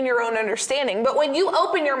say it in your own understanding. But when you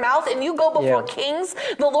open your mouth and you go before kings,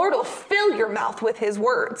 the Lord will fill your mouth with his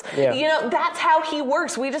words. That's how he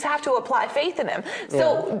works. We just have to apply faith in him.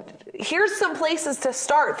 So here's some places to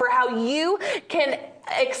start for how you can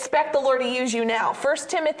expect the Lord to use you now. 1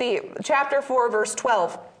 Timothy chapter 4, verse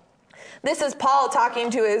 12. This is Paul talking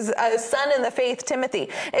to his son in the faith, Timothy.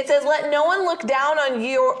 It says, let no one look down on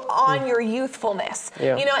your youthfulness.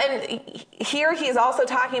 And here he's also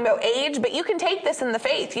talking about age, but you can take this in the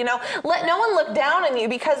faith. Let no one look down on you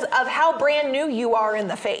because of how brand new you are in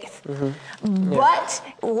the faith. But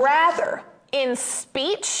rather in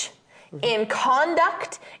speech, in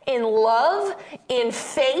conduct, in love, in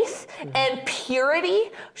faith, and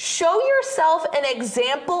purity. Show yourself an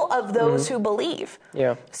example of those who believe.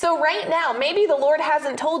 Yeah. So right now, maybe the Lord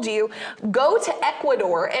hasn't told you, go to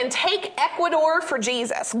Ecuador and take Ecuador for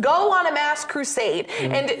Jesus. Go on a mass crusade.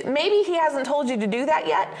 And maybe he hasn't told you to do that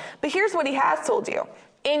yet, but here's what he has told you.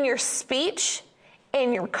 In your speech,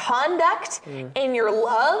 in your conduct, in your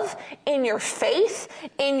love, in your faith,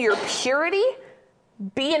 in your purity,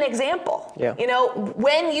 be an example. Yeah. You know,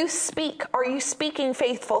 when you speak, are you speaking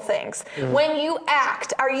faithful things? When you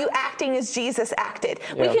act, are you acting as Jesus acted?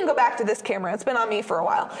 We can go back to this camera. It's been on me for a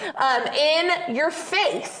while. In your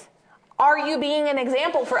faith, are you being an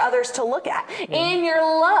example for others to look at? In your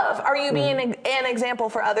love, are you being an example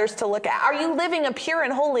for others to look at? Are you living a pure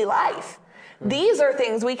and holy life? These are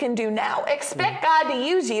things we can do now. Expect God to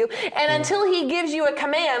use you, and until he gives you a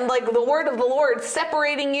command, like the word of the Lord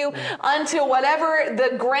separating you unto whatever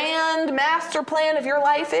the grand master plan of your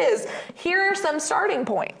life is, here are some starting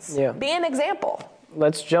points. Yeah. Be an example.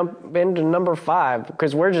 Let's jump into number 5,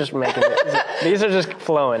 because we're just making it. These are just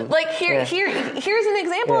flowing. Like here's an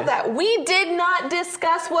example of that. We did not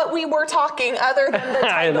discuss what we were talking other than the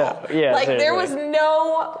title. I know. Yeah, like there was seriously.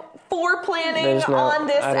 no foreplanning on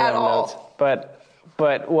this I don't at have all. notes.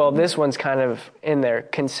 But well, this one's kind of in there.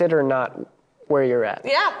 Consider not where you're at.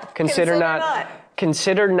 Yeah. Consider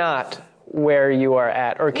not where you are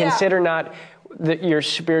at, or consider not your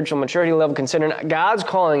spiritual maturity level. Consider not, God's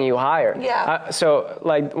calling you higher. Yeah. So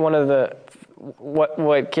like one of the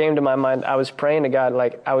what came to my mind, I was praying to God,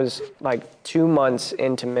 like I was like 2 months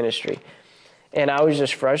into ministry, and I was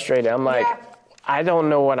just frustrated. I'm like, I don't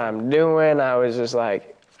know what I'm doing. I was just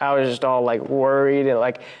all like worried, and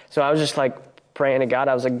like, so I was just like praying to God.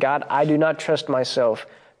 I was like, God, I do not trust myself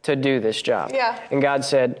to do this job. Yeah. And God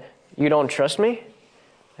said, you don't trust me?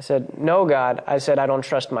 I said, no, God. I said, I don't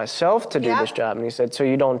trust myself to do this job. And he said, so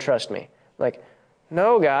you don't trust me? I'm like,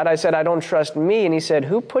 no, God. I said, I don't trust me. And he said,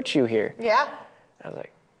 who put you here? Yeah. I was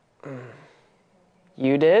like,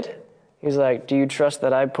 you did? He's like, do you trust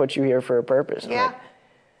that I put you here for a purpose? I'm like,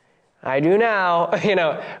 I do now, you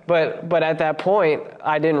know, but at that point,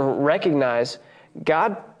 I didn't recognize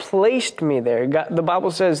God placed me there. God, the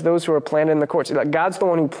Bible says those who are planted in the courts, God's the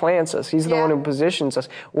one who plants us. He's the one who positions us.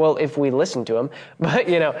 Well, if we listen to him, but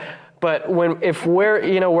you know, but if we're,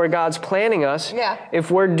 you know, where God's planting us, if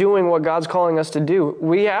we're doing what God's calling us to do,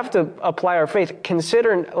 we have to apply our faith.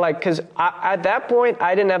 Consider, like, because at that point,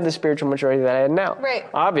 I didn't have the spiritual maturity that I had now. Right.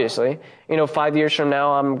 Obviously, you know, 5 years from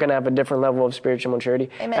now, I'm going to have a different level of spiritual maturity.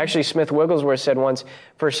 Amen. Actually, Smith Wigglesworth said once,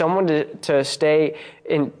 for someone to stay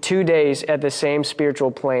in 2 days at the same spiritual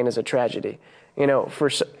plane is a tragedy. You know, for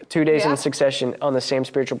 2 days in succession on the same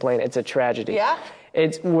spiritual plane, it's a tragedy. Yeah.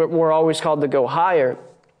 We're always called to go higher.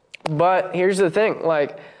 But here's the thing,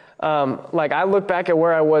 like I look back at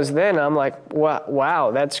where I was then, I'm like,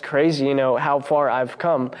 wow, that's crazy, you know, how far I've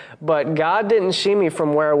come. But God didn't see me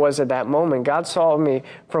from where I was at that moment. God saw me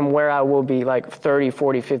from where I will be like 30,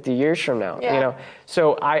 40, 50 years from now, you know.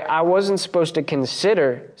 So I wasn't supposed to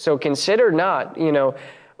consider not, you know,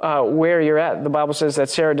 where you're at. The Bible says that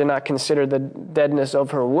Sarah did not consider the deadness of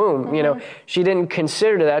her womb. You know, she didn't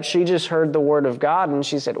consider that. She just heard the word of God, and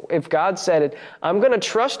she said, if God said it, I'm going to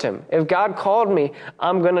trust him. If God called me,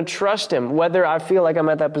 I'm going to trust him, whether I feel like I'm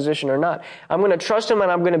at that position or not. I'm going to trust him,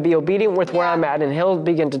 and I'm going to be obedient with where I'm at, and he'll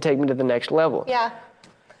begin to take me to the next level. Yeah.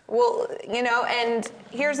 Well, you know, and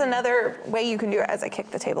here's another way you can do it as I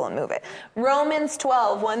kick the table and move it. Romans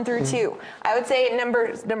 12, 1 through 2. I would say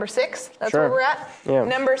number 6, that's where we're at. Yeah.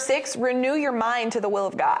 Number 6, renew your mind to the will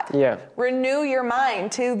of God. Yeah. Renew your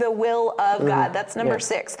mind to the will of God. That's number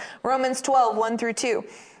 6. Romans 12, 1 through 2.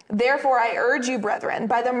 Therefore, I urge you, brethren,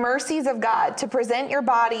 by the mercies of God, to present your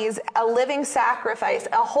bodies a living sacrifice,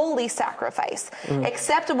 a holy sacrifice,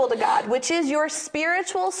 acceptable to God, which is your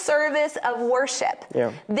spiritual service of worship.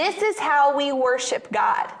 Yeah. This is how we worship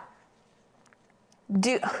God.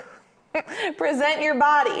 Present your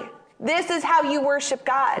body. This is how you worship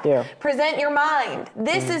God. Yeah. Present your mind.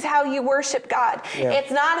 This is how you worship God. Yeah. It's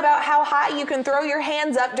not about how high you can throw your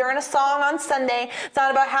hands up during a song on Sunday. It's not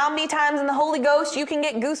about how many times in the Holy Ghost you can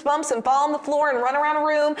get goosebumps and fall on the floor and run around a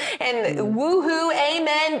room and woo-hoo,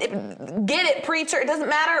 amen, get it, preacher. It doesn't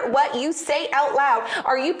matter what you say out loud.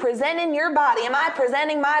 Are you presenting your body? Am I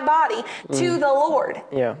presenting my body to the Lord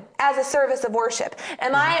as a service of worship?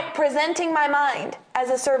 Am I presenting my mind as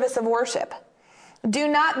a service of worship? Do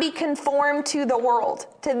not be conformed to the world,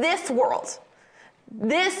 to this world.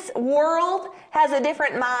 This world has a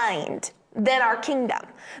different mind than our kingdom.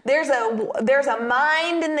 There's a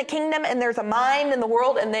mind in the kingdom and there's a mind in the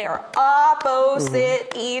world, and they are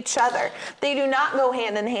opposite each other. They do not go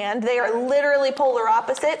hand in hand. They are literally polar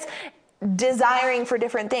opposites, desiring for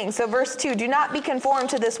different things. So verse 2, do not be conformed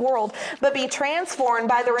to this world, but be transformed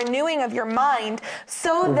by the renewing of your mind,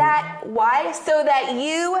 so that, why? So that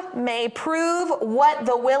you may prove what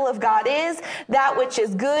the will of God is, that which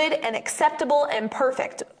is good and acceptable and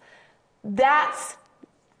perfect. That's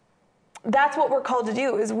what we're called to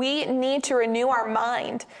do, is we need to renew our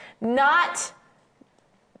mind, not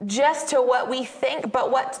just to what we think,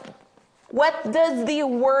 but what does the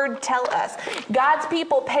word tell us? God's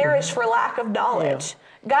people perish for lack of knowledge.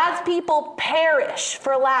 Yeah. God's people perish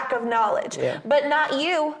for lack of knowledge. Yeah. But not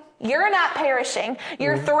you. You're not perishing.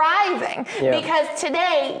 You're thriving. Yeah. Because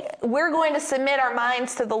today we're going to submit our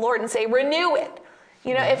minds to the Lord and say, renew it.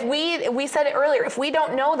 You know, if we said it earlier, if we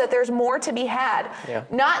don't know that there's more to be had,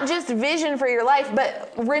 not just vision for your life,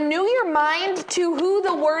 but renew your mind to who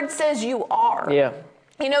the word says you are. Yeah.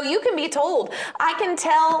 You know, you can be told, I can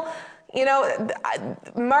tell, you know,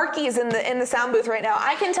 Marky's in the sound booth right now.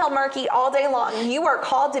 I can tell Marky all day long, you are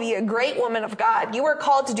called to be a great woman of God. You are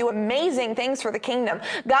called to do amazing things for the kingdom.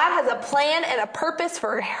 God has a plan and a purpose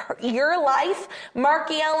for your life.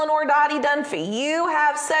 Marky Eleanor Dottie Dunphy, you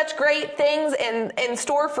have such great things in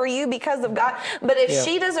store for you because of God. But if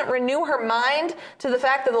she doesn't renew her mind to the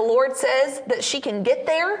fact that the Lord says that she can get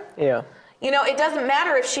there, you know, it doesn't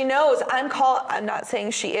matter if she knows I'm not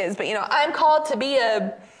saying she is, but, you know, I'm called to be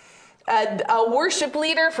a worship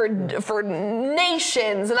leader for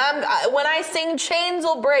nations, and when I sing, chains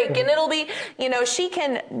will break, and it'll be, you know, she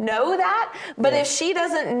can know that, but if she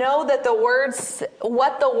doesn't know that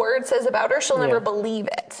what the word says about her, she'll never believe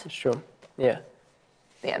it. It's true. Yeah.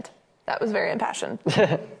 The end. That was very impassioned.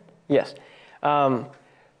 Yes. You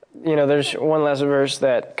know, there's one last verse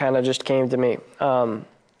that kind of just came to me,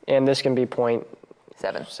 and this can be point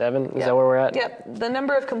 7. Is that where we're at? Yep. The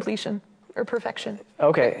number of completion. Or perfection.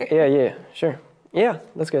 Okay. Yeah. Sure. Yeah,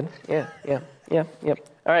 that's good. Yep. All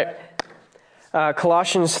right.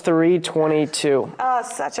 Colossians 3:22. Oh,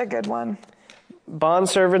 such a good one.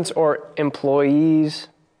 Bondservants or employees,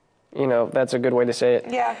 you know, that's a good way to say it.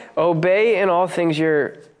 Yeah. Obey in all things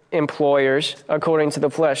your employers according to the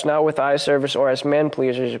flesh, not with eye service or as men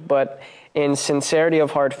pleasers, but in sincerity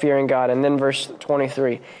of heart, fearing God. And then verse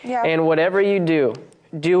 23. Yeah. And whatever you do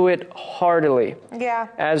it heartily,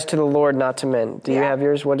 as to the Lord, not to men. Do you have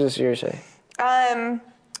yours? What does yours say?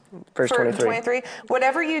 Verse 23.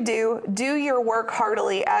 Whatever you do your work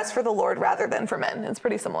heartily as for the Lord rather than for men. It's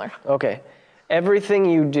pretty similar. Okay. Everything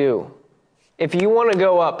you do, if you want to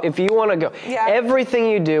go up, everything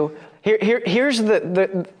you do, here's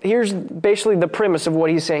basically the premise of what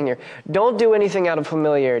he's saying here. Don't do anything out of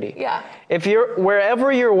familiarity. Yeah. If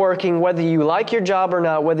wherever you're working, whether you like your job or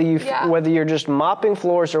not, whether you're just mopping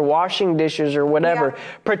floors or washing dishes or whatever,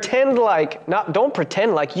 don't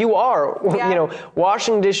pretend like you are, you know,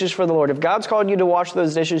 washing dishes for the Lord. If God's called you to wash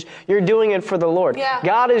those dishes, you're doing it for the Lord. Yeah.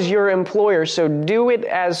 God is your employer, so do it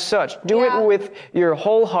as such. Do it with your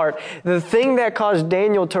whole heart. The thing that caused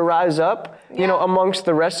Daniel to rise up, you know, amongst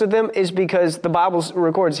the rest of them is because the Bible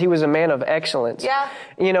records he was a man of excellence. Yeah.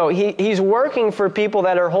 You know, he's working for people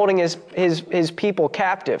that are holding his people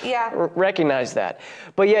captive. Yeah. Recognize that.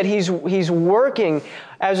 But yet he's working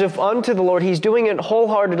as if unto the Lord. He's doing it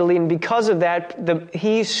wholeheartedly, and because of that,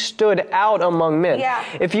 he stood out among men. Yeah.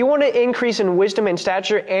 If you want to increase in wisdom and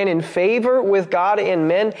stature and in favor with God and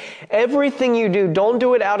men, everything you do, don't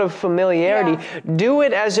do it out of familiarity. Yeah. Do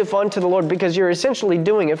it as if unto the Lord, because you're essentially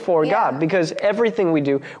doing it for God. Because everything we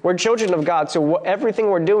do, we're children of God, so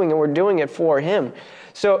everything we're doing it for Him.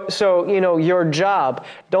 So you know, your job,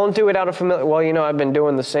 don't do it out of familiar. Well, you know, I've been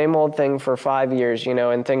doing the same old thing for 5 years, you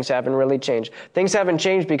know, and things haven't really changed. Things haven't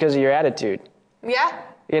changed because of your attitude. Yeah.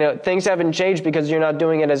 You know, things haven't changed because you're not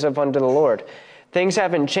doing it as if unto the Lord. Things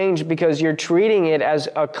haven't changed because you're treating it as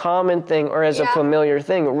a common thing or as a familiar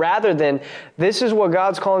thing, rather than, this is what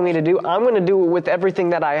God's calling me to do. I'm going to do it with everything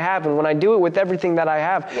that I have. And when I do it with everything that I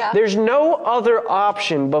have, there's no other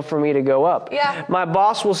option but for me to go up. Yeah. My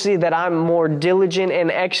boss will see that I'm more diligent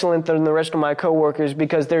and excellent than the rest of my coworkers,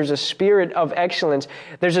 because there's a spirit of excellence.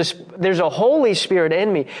 There's a Holy Spirit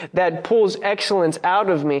in me that pulls excellence out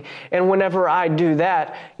of me. And whenever I do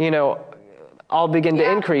that, you know, I'll begin to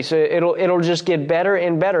increase. It'll just get better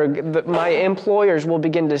and better. My employers will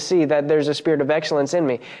begin to see that there's a spirit of excellence in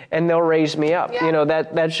me, and they'll raise me up. Yeah. You know,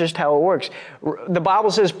 that's just how it works. The Bible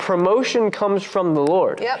says promotion comes from the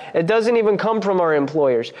Lord. Yep. It doesn't even come from our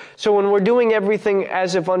employers. So when we're doing everything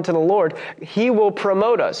as if unto the Lord, He will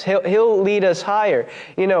promote us. He'll lead us higher.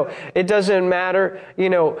 You know, it doesn't matter, you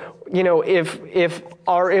know, if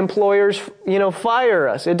our employers, fire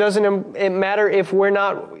us. It doesn't matter if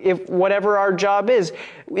whatever our job is,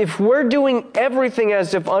 if we're doing everything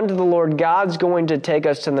as if unto the Lord, God's going to take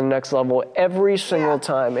us to the next level every single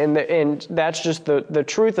time. And that's just the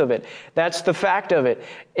truth of it. That's the fact of it.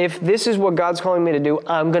 If this is what God's calling me to do,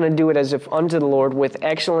 I'm going to do it as if unto the Lord with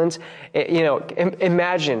excellence.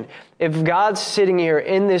 Imagine if God's sitting here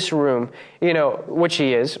in this room, which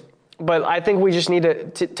he is. But I think we just need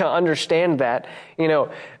to understand that,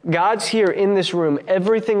 God's here in this room.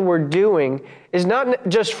 Everything we're doing is not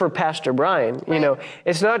just for Pastor Brian,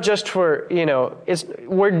 it's not just for,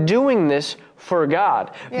 we're doing this for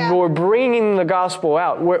God. Yeah. We're bringing the gospel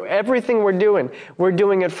out. Everything we're doing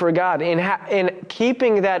it for God. And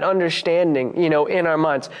keeping that understanding, in our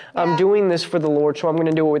minds. Yeah. I'm doing this for the Lord, so I'm going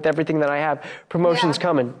to do it with everything that I have. Promotion's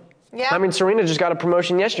coming. Yeah. I mean, Serena just got a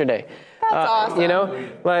promotion yesterday. That's awesome.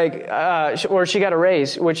 Or she got a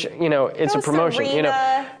raise, which, it's a promotion, Serena.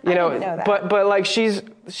 I didn't know that. But like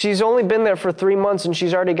she's only been there for 3 months and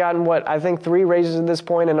she's already gotten I think 3 raises at this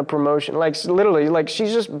point and a promotion. Like literally, like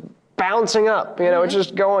she's just bouncing up, it's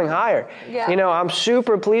just going higher. Yeah. I'm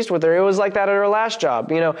super pleased with her. It was like that at her last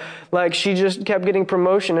job, like she just kept getting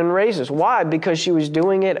promotion and raises. Why? Because she was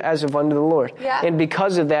doing it as if unto the Lord. Yeah. And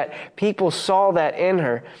because of that, people saw that in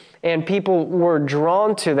her. And people were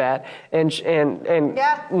drawn to that, and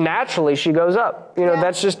naturally she goes up.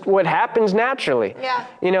 That's just what happens naturally. Yeah.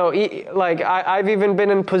 Like I've even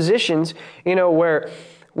been in positions,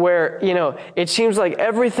 where it seems like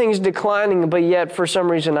everything's declining, but yet for some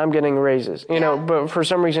reason I'm getting raises. But for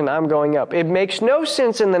some reason I'm going up. It makes no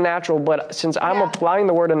sense in the natural, but since I'm applying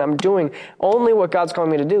the word and I'm doing only what God's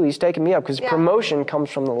calling me to do, he's taking me up because promotion comes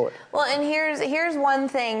from the Lord. Well, and here's one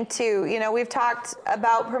thing too. We've talked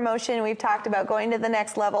about promotion. We've talked about going to the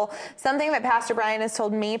next level. Something that Pastor Brian has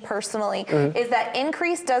told me personally is that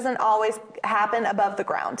increase doesn't always happen above the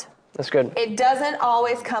ground. That's good. It doesn't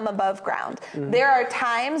always come above ground. Mm-hmm. There are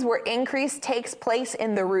times where increase takes place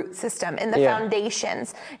in the root system, in the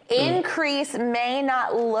foundations. Increase may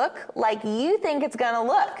not look like you think it's going to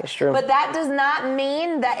look. That's true. But that does not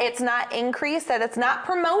mean that it's not increase, that it's not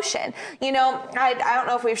promotion. I don't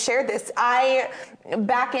know if we've shared this.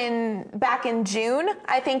 Back in June,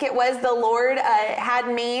 I think it was, the Lord had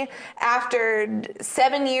me, after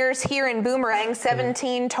 7 years here in Boomerang,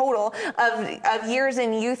 17 total of years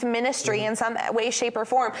in youth ministry in some way, shape, or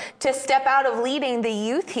form, to step out of leading the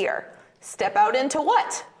youth here. Step out into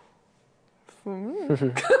what?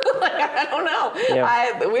 I don't know.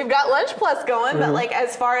 Yeah. We've got Lunch Plus going, but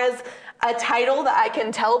as far as a title that I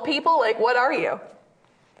can tell people, what are you?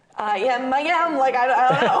 I am, I don't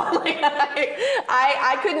know.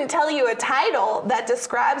 I couldn't tell you a title that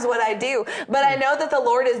describes what I do, but I know that the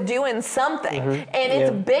Lord is doing something, and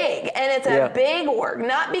it's big, and it's a big work,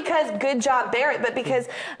 not because good job Barrett, but because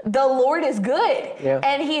the Lord is good,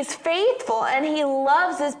 and he's faithful, and he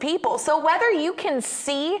loves his people. So whether you can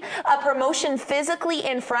see a promotion physically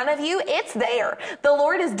in front of you, it's there. The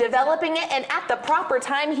Lord is developing it, and at the proper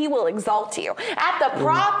time, he will exalt you. At the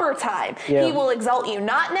proper time, he will exalt you.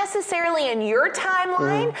 Not necessarily in your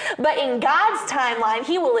timeline, but in God's timeline,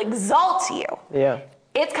 he will exalt you. Yeah.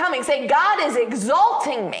 It's coming. Say, God is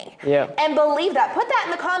exalting me. Yeah. And believe that. Put that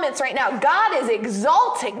in the comments right now. God is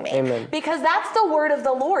exalting me. Amen. Because that's the word of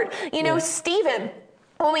the Lord. Stephen,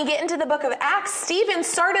 when we get into the book of Acts, Stephen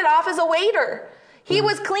started off as a waiter. He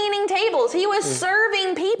was cleaning tables. He was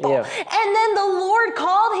serving people. Yeah. And then the Lord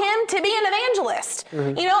called him to be an evangelist.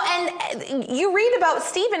 And you read about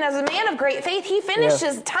Stephen as a man of great faith. He finished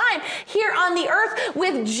his time here on the earth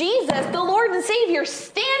with Jesus, the Lord and Savior,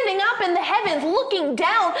 standing up in the heavens, looking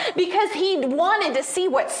down, because he wanted to see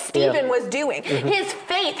what Stephen was doing. His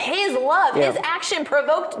faith, his love, his action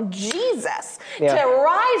provoked Jesus to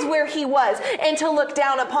rise where he was and to look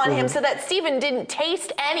down upon him, so that Stephen didn't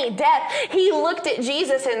taste any death. He looked at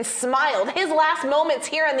Jesus and smiled. His last moments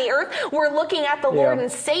here on the earth were looking at the Lord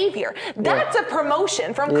and Savior. That's a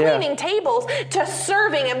promotion from cleaning tables to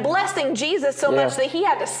serving and blessing Jesus so much that he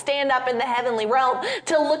had to stand up in the heavenly realm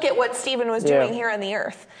to look at what Stephen was doing here on the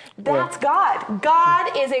earth. That's God.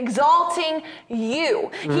 God is exalting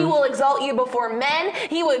you. He will exalt you before men.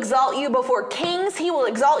 He will exalt you before kings. He will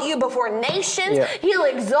exalt you before nations. He'll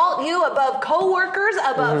exalt you above co-workers,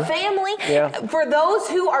 above family. For those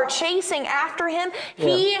who are chasing after him,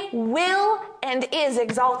 he will and is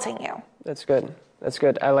exalting you. That's good. That's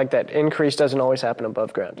good. I like that. Increase doesn't always happen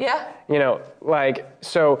above ground. Yeah. You know, like,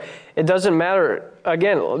 so it doesn't matter.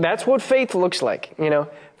 Again, that's what faith looks like. You know,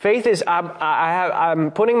 faith is,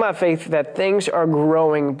 I'm putting my faith that things are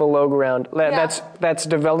growing below ground. That's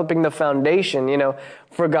developing the foundation, you know,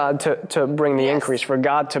 for God to bring the increase, for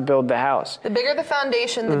God to build the house. The bigger the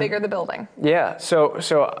foundation, the bigger the building. Yeah.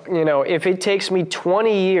 So, you know, if it takes me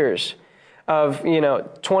 20 years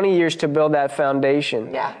to build that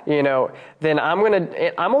foundation, you know, then I'm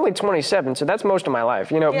only 27, so that's most of my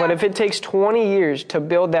life, you know, but if it takes 20 years to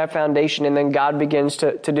build that foundation and then God begins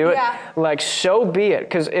to do it, like, so be it.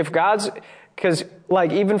 Because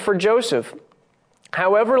like, even for Joseph,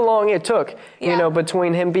 however long it took, you know,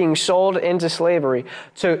 between him being sold into slavery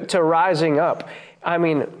to rising up, I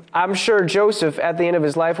mean, I'm sure Joseph at the end of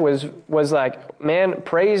his life was like, man,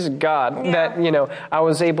 praise God that, you know, I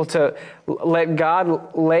was able to let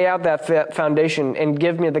God lay out that foundation and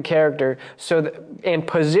give me the character and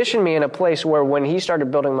position me in a place where when he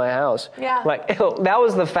started building my house, like, that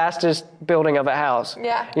was the fastest building of a house,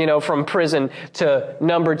 you know, from prison to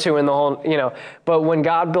number 2 in the whole, you know, but when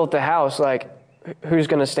God built the house, like, who's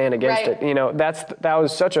going to stand against it? You know, that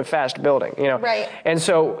was such a fast building, you know. And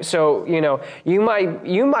so, you know, you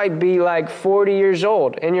might be like 40 years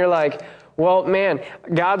old and you're like, well, man,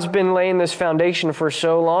 God's been laying this foundation for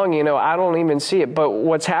so long, you know, I don't even see it. But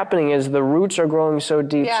what's happening is the roots are growing so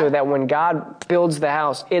deep so that when God builds the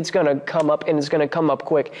house, it's going to come up, and it's going to come up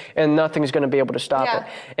quick, and nothing's going to be able to stop it.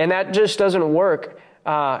 And that just doesn't work.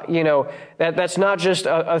 You know, that's not just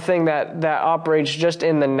a thing that operates just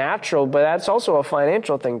in the natural, but that's also a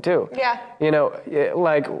financial thing too. You know,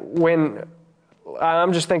 like, when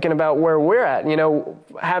I'm just thinking about where we're at, you know,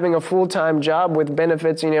 having a full-time job with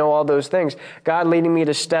benefits, you know, all those things, God leading me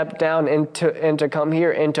to step down and to come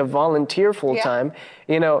here and to volunteer full-time,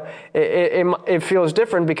 you know, it feels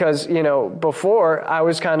different because, you know, before I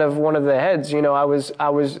was kind of one of the heads, you know, I was,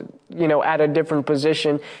 you know, at a different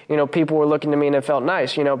position, you know, people were looking to me and it felt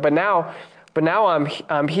nice, you know, but now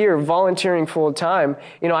I'm here volunteering full time.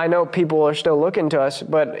 You know, I know people are still looking to us,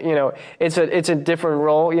 but, you know, it's a different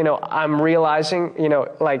role. You know, I'm realizing, you know,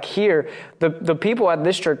 like, here, the people at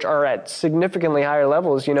this church are at significantly higher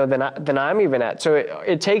levels, you know, than I'm even at. So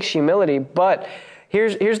it takes humility, but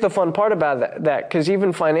here's the fun part about that, because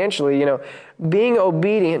even financially, you know, being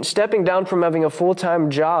obedient, stepping down from having a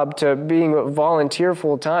full-time job to being a volunteer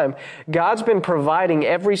full-time, God's been providing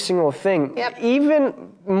every single thing,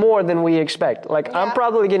 even more than we expect. Like, I'm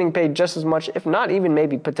probably getting paid just as much, if not even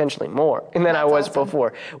maybe potentially more than I was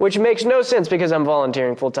before, which makes no sense because I'm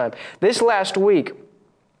volunteering full-time. This last week,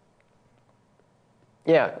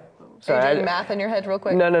 Sorry, are you doing math in your head real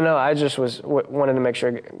quick? No. I just wanted to make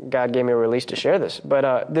sure God gave me a release to share this.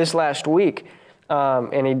 But this last week,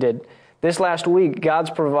 and he did. This last week,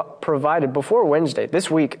 God's provided before Wednesday.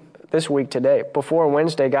 This week today, before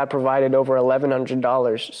Wednesday, God provided over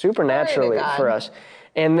 $1,100 supernaturally for us.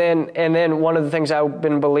 And then one of the things I've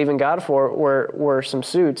been believing God for were some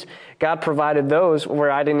suits. God provided those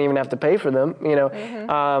where I didn't even have to pay for them. You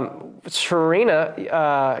know,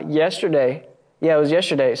 Serena yesterday. Yeah, it was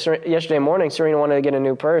yesterday. Yesterday morning, Serena wanted to get a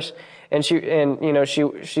new purse, and she's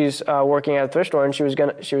working at a thrift store, and she was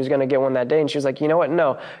gonna get one that day, and she was like, you know what?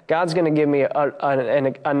 No, God's gonna give me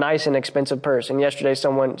a nice and expensive purse. And yesterday,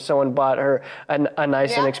 someone bought her a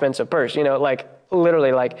nice and expensive purse. You know, like,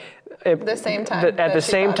 literally, like, at the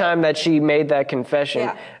same time that she made that confession,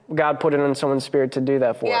 God put it on someone's spirit to do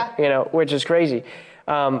that for her. You know, which is crazy.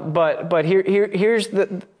 But here's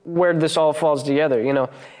where this all falls together. You know,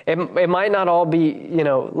 it might not all be, you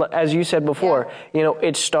know, as you said before, you know,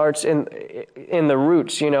 it starts in the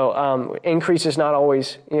roots. You know, increase is not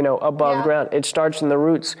always, you know, above ground. It starts in the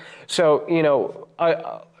roots. So, you know,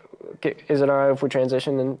 is it all right if we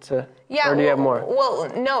transition into? Or do you have more?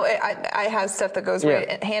 Well, no, I have stuff that goes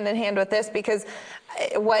right hand in hand with this, because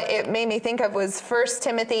what it made me think of was 1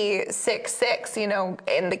 Timothy 6:6, you know,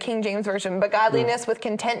 in the King James Version. But godliness with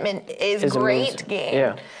contentment is great gain.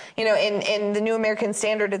 Yeah. You know, in the New American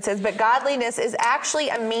Standard, it says, but godliness is actually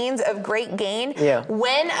a means of great gain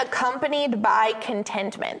when accompanied by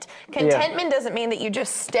contentment. Contentment doesn't mean that you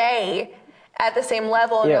just stay at the same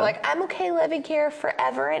level and you're like, I'm okay living here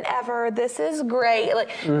forever and ever. This is great. Like,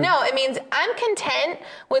 no, it means I'm content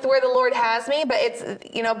with where the Lord has me, but it's,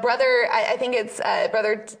 you know, I think it's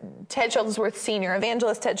Brother Ted Shuttlesworth Sr.,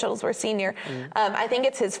 Evangelist Ted Shuttlesworth Sr. I think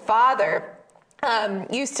it's his father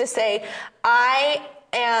used to say, I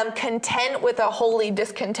am content with a holy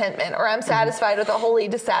discontentment, or I'm satisfied with a holy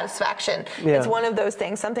dissatisfaction. Yeah. It's one of those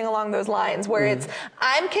things, something along those lines, where it's,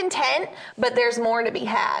 I'm content, but there's more to be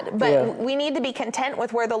had. But we need to be content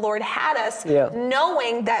with where the Lord had us,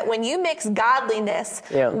 knowing that when you mix godliness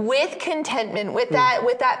with contentment, with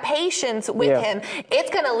that patience with Him, it's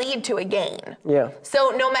going to lead to a gain. Yeah. So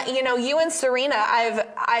no matter, you and Serena,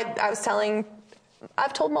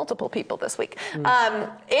 I've told multiple people this week.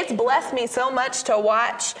 It's blessed me so much to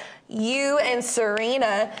watch you and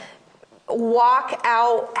Serena walk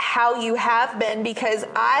out how you have been, because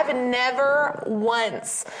I've never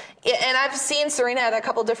once, and I've seen Serena at a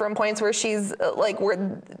couple different points where she's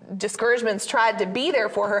where discouragements tried to be there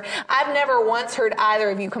for her. I've never once heard either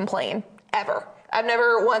of you complain, ever. I've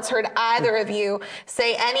never once heard either of you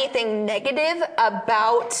say anything negative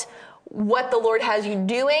about what the Lord has you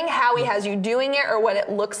doing, how He has you doing it, or what it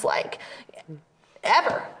looks like,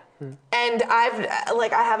 ever. And I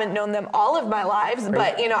haven't known them all of my lives,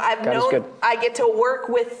 but I get to work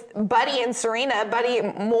with Buddy and Serena, Buddy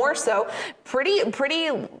more so, pretty a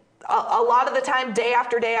lot of the time, day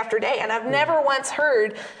after day after day, and I've never once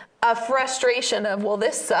heard a frustration of, well,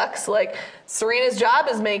 this sucks. Like, Serena's job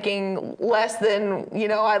is making less than,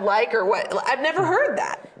 I'd like, or what. I've never heard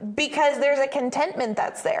that, because there's a contentment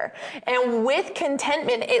that's there. And with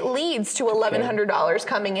contentment, it leads to $1,100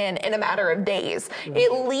 coming in a matter of days.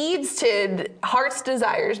 It leads to heart's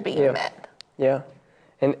desires being met. Yeah.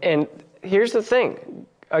 And here's the thing.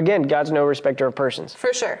 Again, God's no respecter of persons.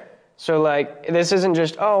 For sure. So this isn't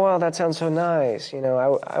just, oh, well, that sounds so nice.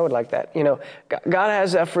 I would like that. God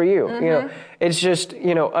has that for you. It's just,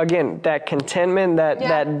 again, that contentment,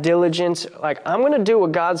 that diligence, I'm going to do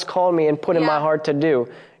what God's called me and put in my heart to do,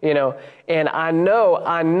 and I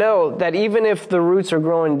know that even if the roots are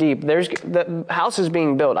growing deep, the house is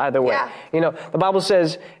being built either way. The Bible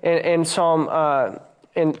says in Psalm,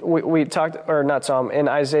 we talked, or not Psalm, in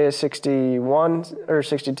Isaiah 61 or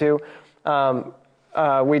 62,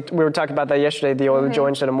 we were talking about that yesterday, the oil of joy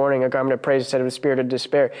instead of mourning, a garment of praise instead of a spirit of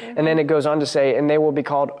despair. And then it goes on to say, and they will be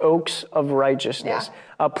called oaks of righteousness,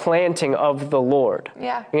 a planting of the Lord.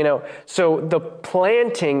 So the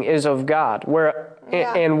planting is of God,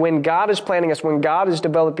 and when God is planting us, when God is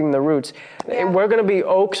developing the roots, we're going to be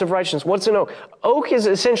oaks of righteousness. What's an oak? Oak is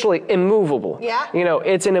essentially immovable.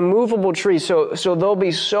 It's an immovable tree. So there'll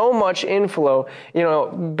be so much inflow,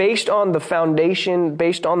 based on the foundation,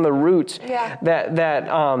 based on the roots,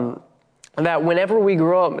 that whenever we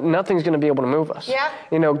grow up, nothing's going to be able to move us.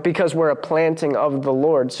 Because we're a planting of the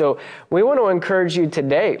Lord. So we want to encourage you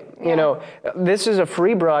today. This is a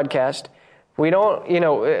free broadcast. We don't,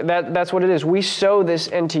 that's what it is. We sow this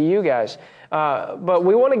into you guys. But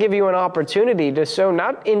we want to give you an opportunity to sow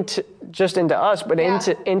not just into us, but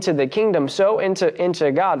into the kingdom, sow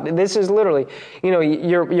into God. This is literally,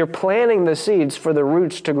 you're planting the seeds for the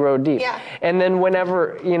roots to grow deep. And then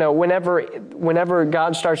whenever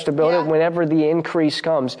God starts to build it, whenever the increase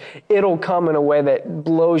comes, it'll come in a way that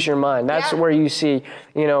blows your mind. That's where you see,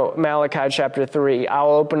 Malachi chapter 3,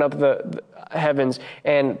 I'll open up the heavens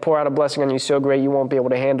and pour out a blessing on you so great you won't be able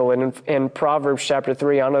to handle it. And in Proverbs chapter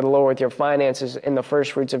 3, honor the Lord with your finances and the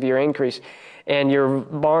first fruits of your increase. And your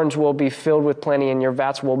barns will be filled with plenty and your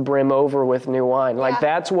vats will brim over with new wine.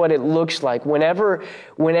 That's what it looks like. Whenever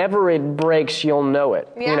it breaks, you'll know it.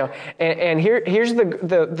 And here's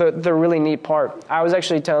the really neat part. I was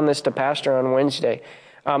actually telling this to Pastor on Wednesday.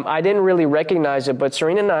 I didn't really recognize it, but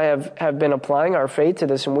Serena and I have been applying our faith to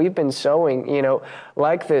this, and we've been sowing,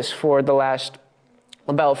 like this for the last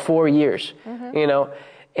about 4 years,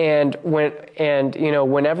 and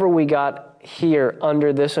whenever we got here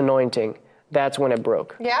under this anointing, that's when it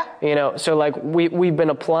broke. So we've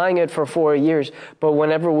been applying it for 4 years, but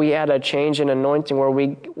whenever we had a change in anointing where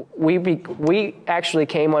we actually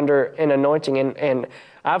came under an anointing, and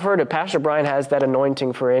I've heard that Pastor Brian has that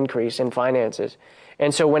anointing for increase in finances.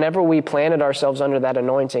 And so whenever we planted ourselves under that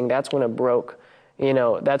anointing, that's when it broke.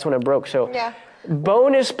 That's when it broke. So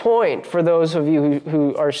bonus point for those of you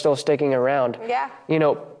who are still sticking around.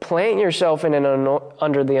 Plant yourself in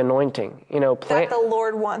under the anointing. That the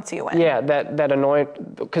Lord wants you in. That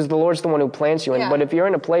anoint, because the Lord's the one who plants you in. But if you're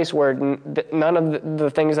in a place where none of the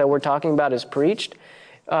things that we're talking about is preached,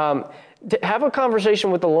 have a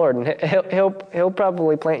conversation with the Lord, and he'll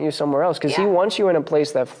probably plant you somewhere else, because he wants you in a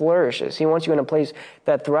place that flourishes. He wants you in a place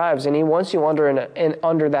that thrives, and he wants you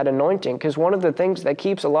under that anointing. Because one of the things that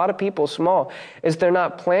keeps a lot of people small is they're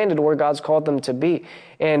not planted where God's called them to be,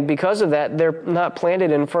 and because of that, they're not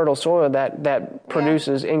planted in fertile soil that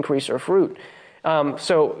produces increase or fruit.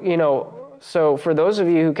 So for those of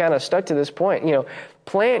you who kind of stuck to this point,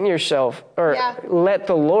 plant yourself, or let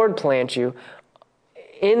the Lord plant you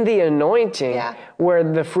in the anointing Yeah. where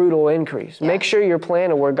the fruit will increase. Yeah. Make sure you're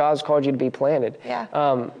planted where God's called you to be planted. Yeah.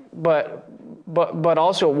 But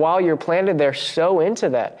also while you're planted there, sow into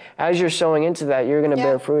that. As you're sowing into that, you're going to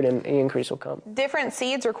Yeah. bear fruit and the increase will come. Different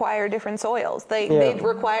seeds require different soils. They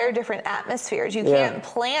require different atmospheres. You Yeah. can't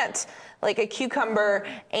plant like a cucumber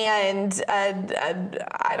and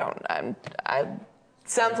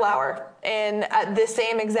sunflower in the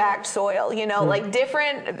same exact soil. You know, like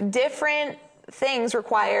different things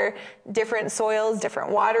require different soils, different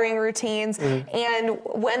watering routines. And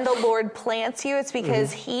when the Lord plants you, it's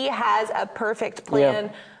because he has a perfect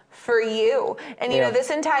plan for you. And you know, this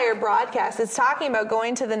entire broadcast is talking about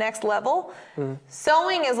going to the next level.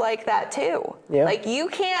 Sowing is like that too. Yeah. Like you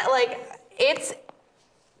can't,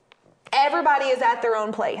 everybody is at their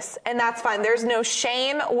own place, and that's fine. There's no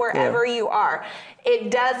shame wherever you are.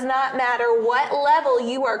 It does not matter what level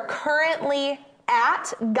you are currently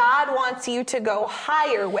at. God wants you to go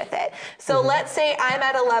higher with it. So let's say I'm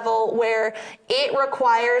at a level where it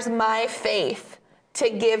requires my faith to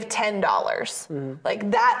give $10.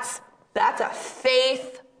 Like that's a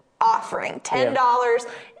faith offering. $10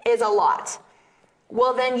 is a lot.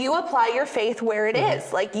 Well, then you apply your faith where it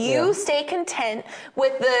is. Like you stay content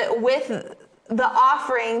with the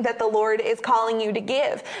offering that the Lord is calling you to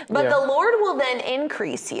give. But the Lord will then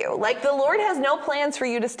increase you. Like the Lord has no plans for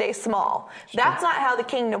you to stay small. That's not how the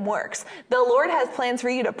kingdom works. The Lord has plans for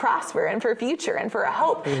you to prosper and for future and for a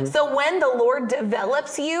hope. So when the Lord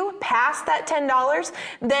develops you past that $10,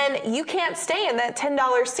 then you can't stay in that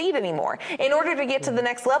 $10 seed anymore. In order to get to the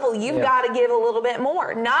next level, you've got to give a little bit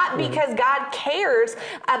more. Not because God cares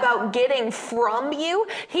about getting from you.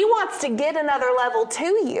 He wants to get another level to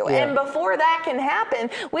you. And before that can happen,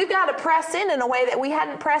 we've got to press in a way that we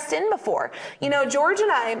hadn't pressed in before. You know, George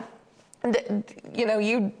and I, you know,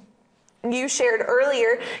 you shared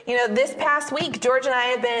earlier, you know, this past week, George and I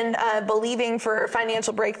have been believing for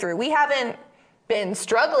financial breakthrough. We haven't been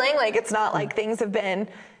struggling. Like, it's not like things have been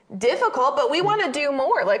difficult, but we want to do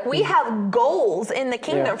more. Like, we have goals in the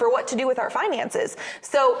kingdom for what to do with our finances.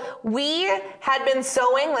 So we had been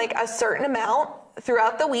sowing like a certain amount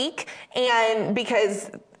throughout the week, and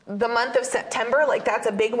because the month of September, like that's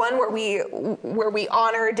a big one where we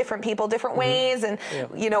honor different people different ways, and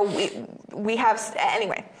you know, we have,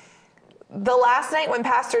 anyway. The last night when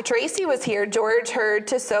Pastor Tracy was here, George heard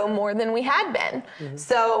to sow more than we had been.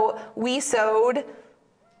 So we sowed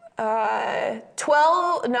 10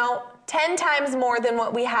 times more than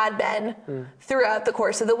what we had been throughout the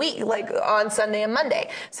course of the week, like on Sunday and Monday.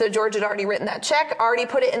 So George had already written that check, already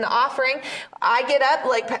put it in the offering. I get up,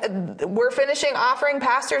 like we're finishing offering,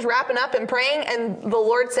 pastor's wrapping up and praying, and the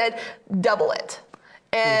Lord said, double it.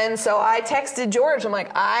 And so I texted George. I'm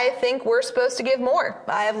like, I think we're supposed to give more.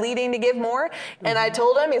 I have leading to give more. And I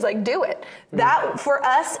told him, he's like, do it. That for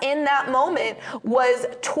us in that moment was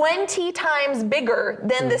 20 times bigger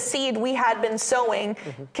than the seed we had been sowing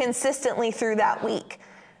consistently through that week.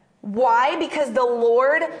 Why? Because the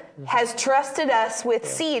Lord has trusted us with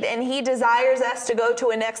seed, and he desires us to go to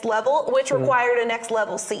a next level, which required a next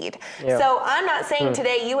level seed. So I'm not saying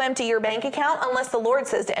today you empty your bank account unless the Lord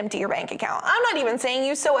says to empty your bank account. I'm not even saying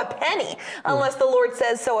you sow a penny unless the Lord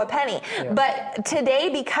says sow a penny. But today,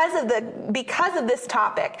 because of this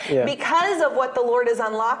topic, because of what the Lord is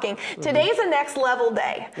unlocking, today is a next level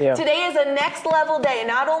day. Today is a next level day,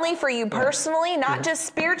 not only for you personally, not just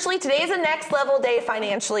spiritually. Today is a next level day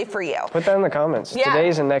financially for you. Put that in the comments.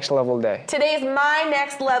 Today's a next level day. Today's my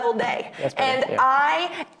next level day. And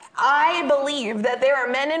I believe that there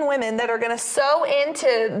are men and women that are going to sow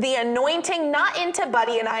into the anointing, not into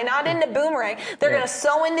Buddy and I, not into Boomerang. They're going to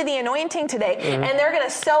sow into the anointing today, and they're going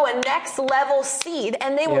to sow a next level seed,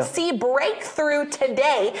 and they will see breakthrough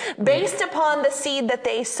today based upon the seed that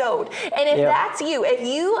they sowed. And if that's you, if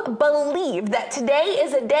you believe that today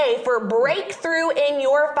is a day for breakthrough in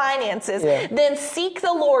your finances, then seek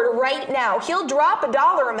the Lord right now. He'll drop a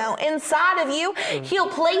dollar amount inside of you. He'll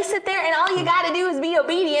place it there, and all you got to do is be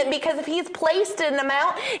obedient, because if he's placed an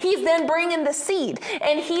amount, he's then bringing the seed,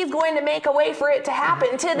 and he's going to make a way for it to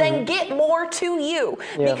happen to then get more to you,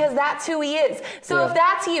 because that's who he is. So if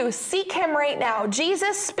that's you, seek him right now.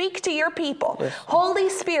 Jesus, speak to your people. Holy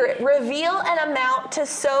Spirit, reveal an amount to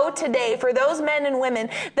sow today for those men and women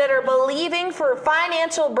that are believing for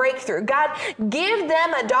financial breakthrough. God, give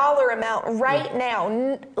them a dollar amount right now.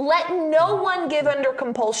 Let no one give under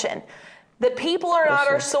compulsion. The people are not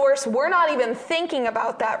our source. We're not even thinking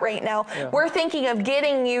about that right now. We're thinking of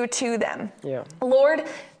getting you to them. Lord,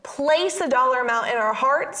 place a dollar amount in our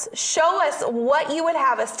hearts, show us what you would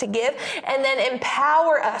have us to give, and then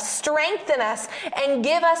empower us, strengthen us, and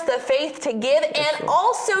give us the faith to give, and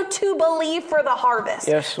also to believe for the harvest.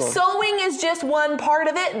 Yes, Lord. Sowing is just one part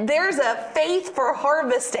of it. There's a faith for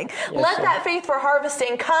harvesting. Let that faith for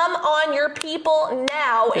harvesting come on your people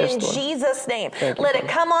now in Jesus' name. Let it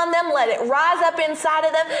come on them. Let it rise up inside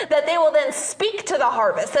of them, that they will then speak to the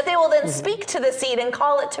harvest, that they will then speak to the seed and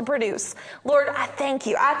call it to produce. Lord, I thank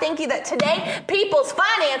you. I thank you that today people's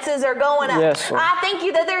finances are going up. Yes, Lord. I thank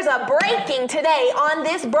you that there's a breaking today on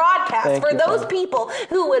this broadcast for those people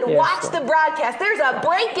who would watch the broadcast. There's a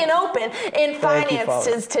breaking open in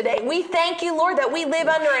finances today. We thank you, Lord, that we live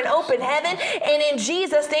under an open heaven, and in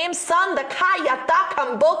Jesus' name, Sanda Kaya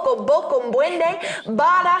Takamboko Boko Mwende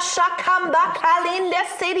Bada Shakamba Kalinde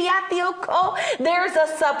Siriatioko. There's a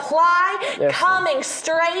supply coming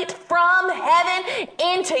straight from heaven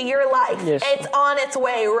into your life. It's on its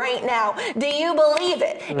way right now. Do you believe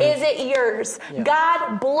it? Is it yours?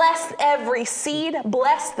 God bless every seed.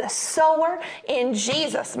 Bless the sower in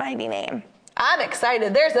Jesus' mighty name. I'm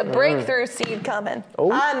excited. There's a breakthrough seed coming.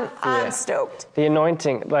 I'm stoked. The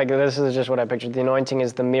anointing, like this is just what I pictured. The anointing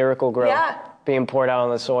is the miracle grow being poured out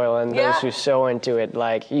on the soil, and those who sow into it,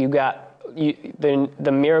 like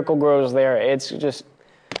the miracle grows there. It's just,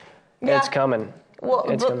 it's coming. Well,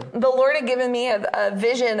 the Lord had given me a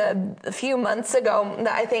vision a few months ago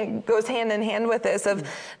that I think goes hand in hand with this, of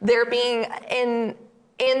there being in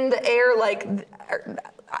the air, like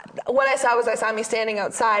what I saw me standing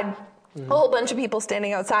outside. A whole bunch of people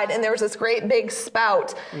standing outside, and there was this great big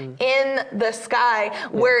spout in the sky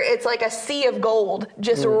where it's like a sea of gold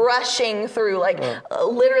just rushing through, like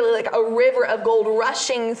literally like a river of gold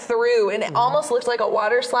rushing through, and it almost looked like a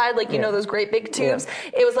water slide, like you know those great big tubes.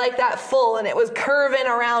 It was like that full, and it was curving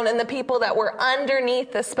around, and the people that were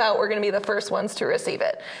underneath the spout were going to be the first ones to receive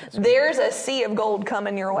it. There's a sea of gold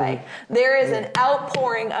coming your way. There is an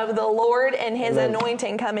outpouring of the Lord and His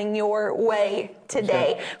anointing coming your way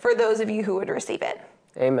today for those of you who would receive it.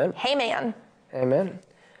 Amen. Amen. Amen.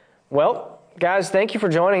 Well, guys, thank you for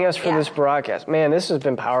joining us for this broadcast. Man, this has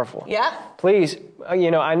been powerful. Yeah. Please, I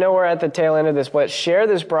know we're at the tail end of this, but share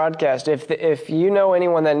this broadcast. If you know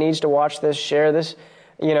anyone that needs to watch this, share this.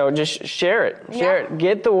 Just share it. Share it.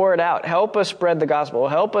 Get the word out. Help us spread the gospel.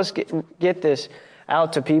 Help us get this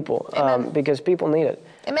out to people because people need it.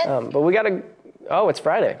 Amen. But we got to. Oh, it's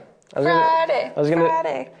Friday. Friday. I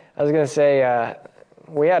was gonna say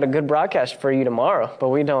we had a good broadcast for you tomorrow, but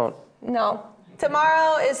we don't. No,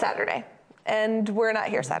 tomorrow is Saturday, and we're not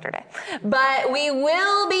here Saturday. But we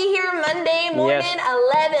will be here Monday morning,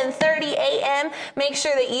 11:30 a.m. Make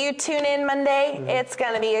sure that you tune in Monday. It's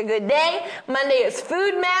gonna be a good day. Monday is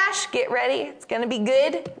Food Mash. Get ready. It's gonna be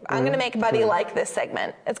good. I'm gonna make Buddy like this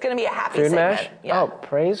segment. It's gonna be a happy Food segment. Mash? Yeah. Oh,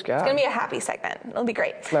 praise God. It's gonna be a happy segment. It'll be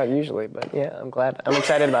great. Not usually, but yeah, I'm glad. I'm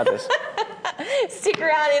excited about this. Stick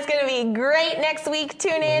around. It's going to be great next week.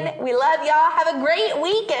 Tune in. We love y'all. Have a great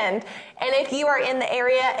weekend. And if you are in the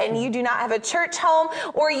area and you do not have a church home,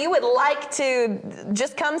 or you would like to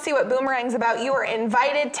just come see what Boomerang's about, you are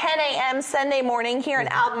invited 10 a.m. Sunday morning here in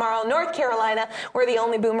Albemarle, North Carolina. We're the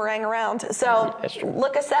only Boomerang around. So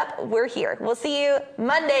look us up. We're here. We'll see you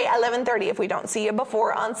Monday, 11:30 if we don't see you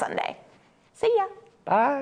before on Sunday. See ya. Bye.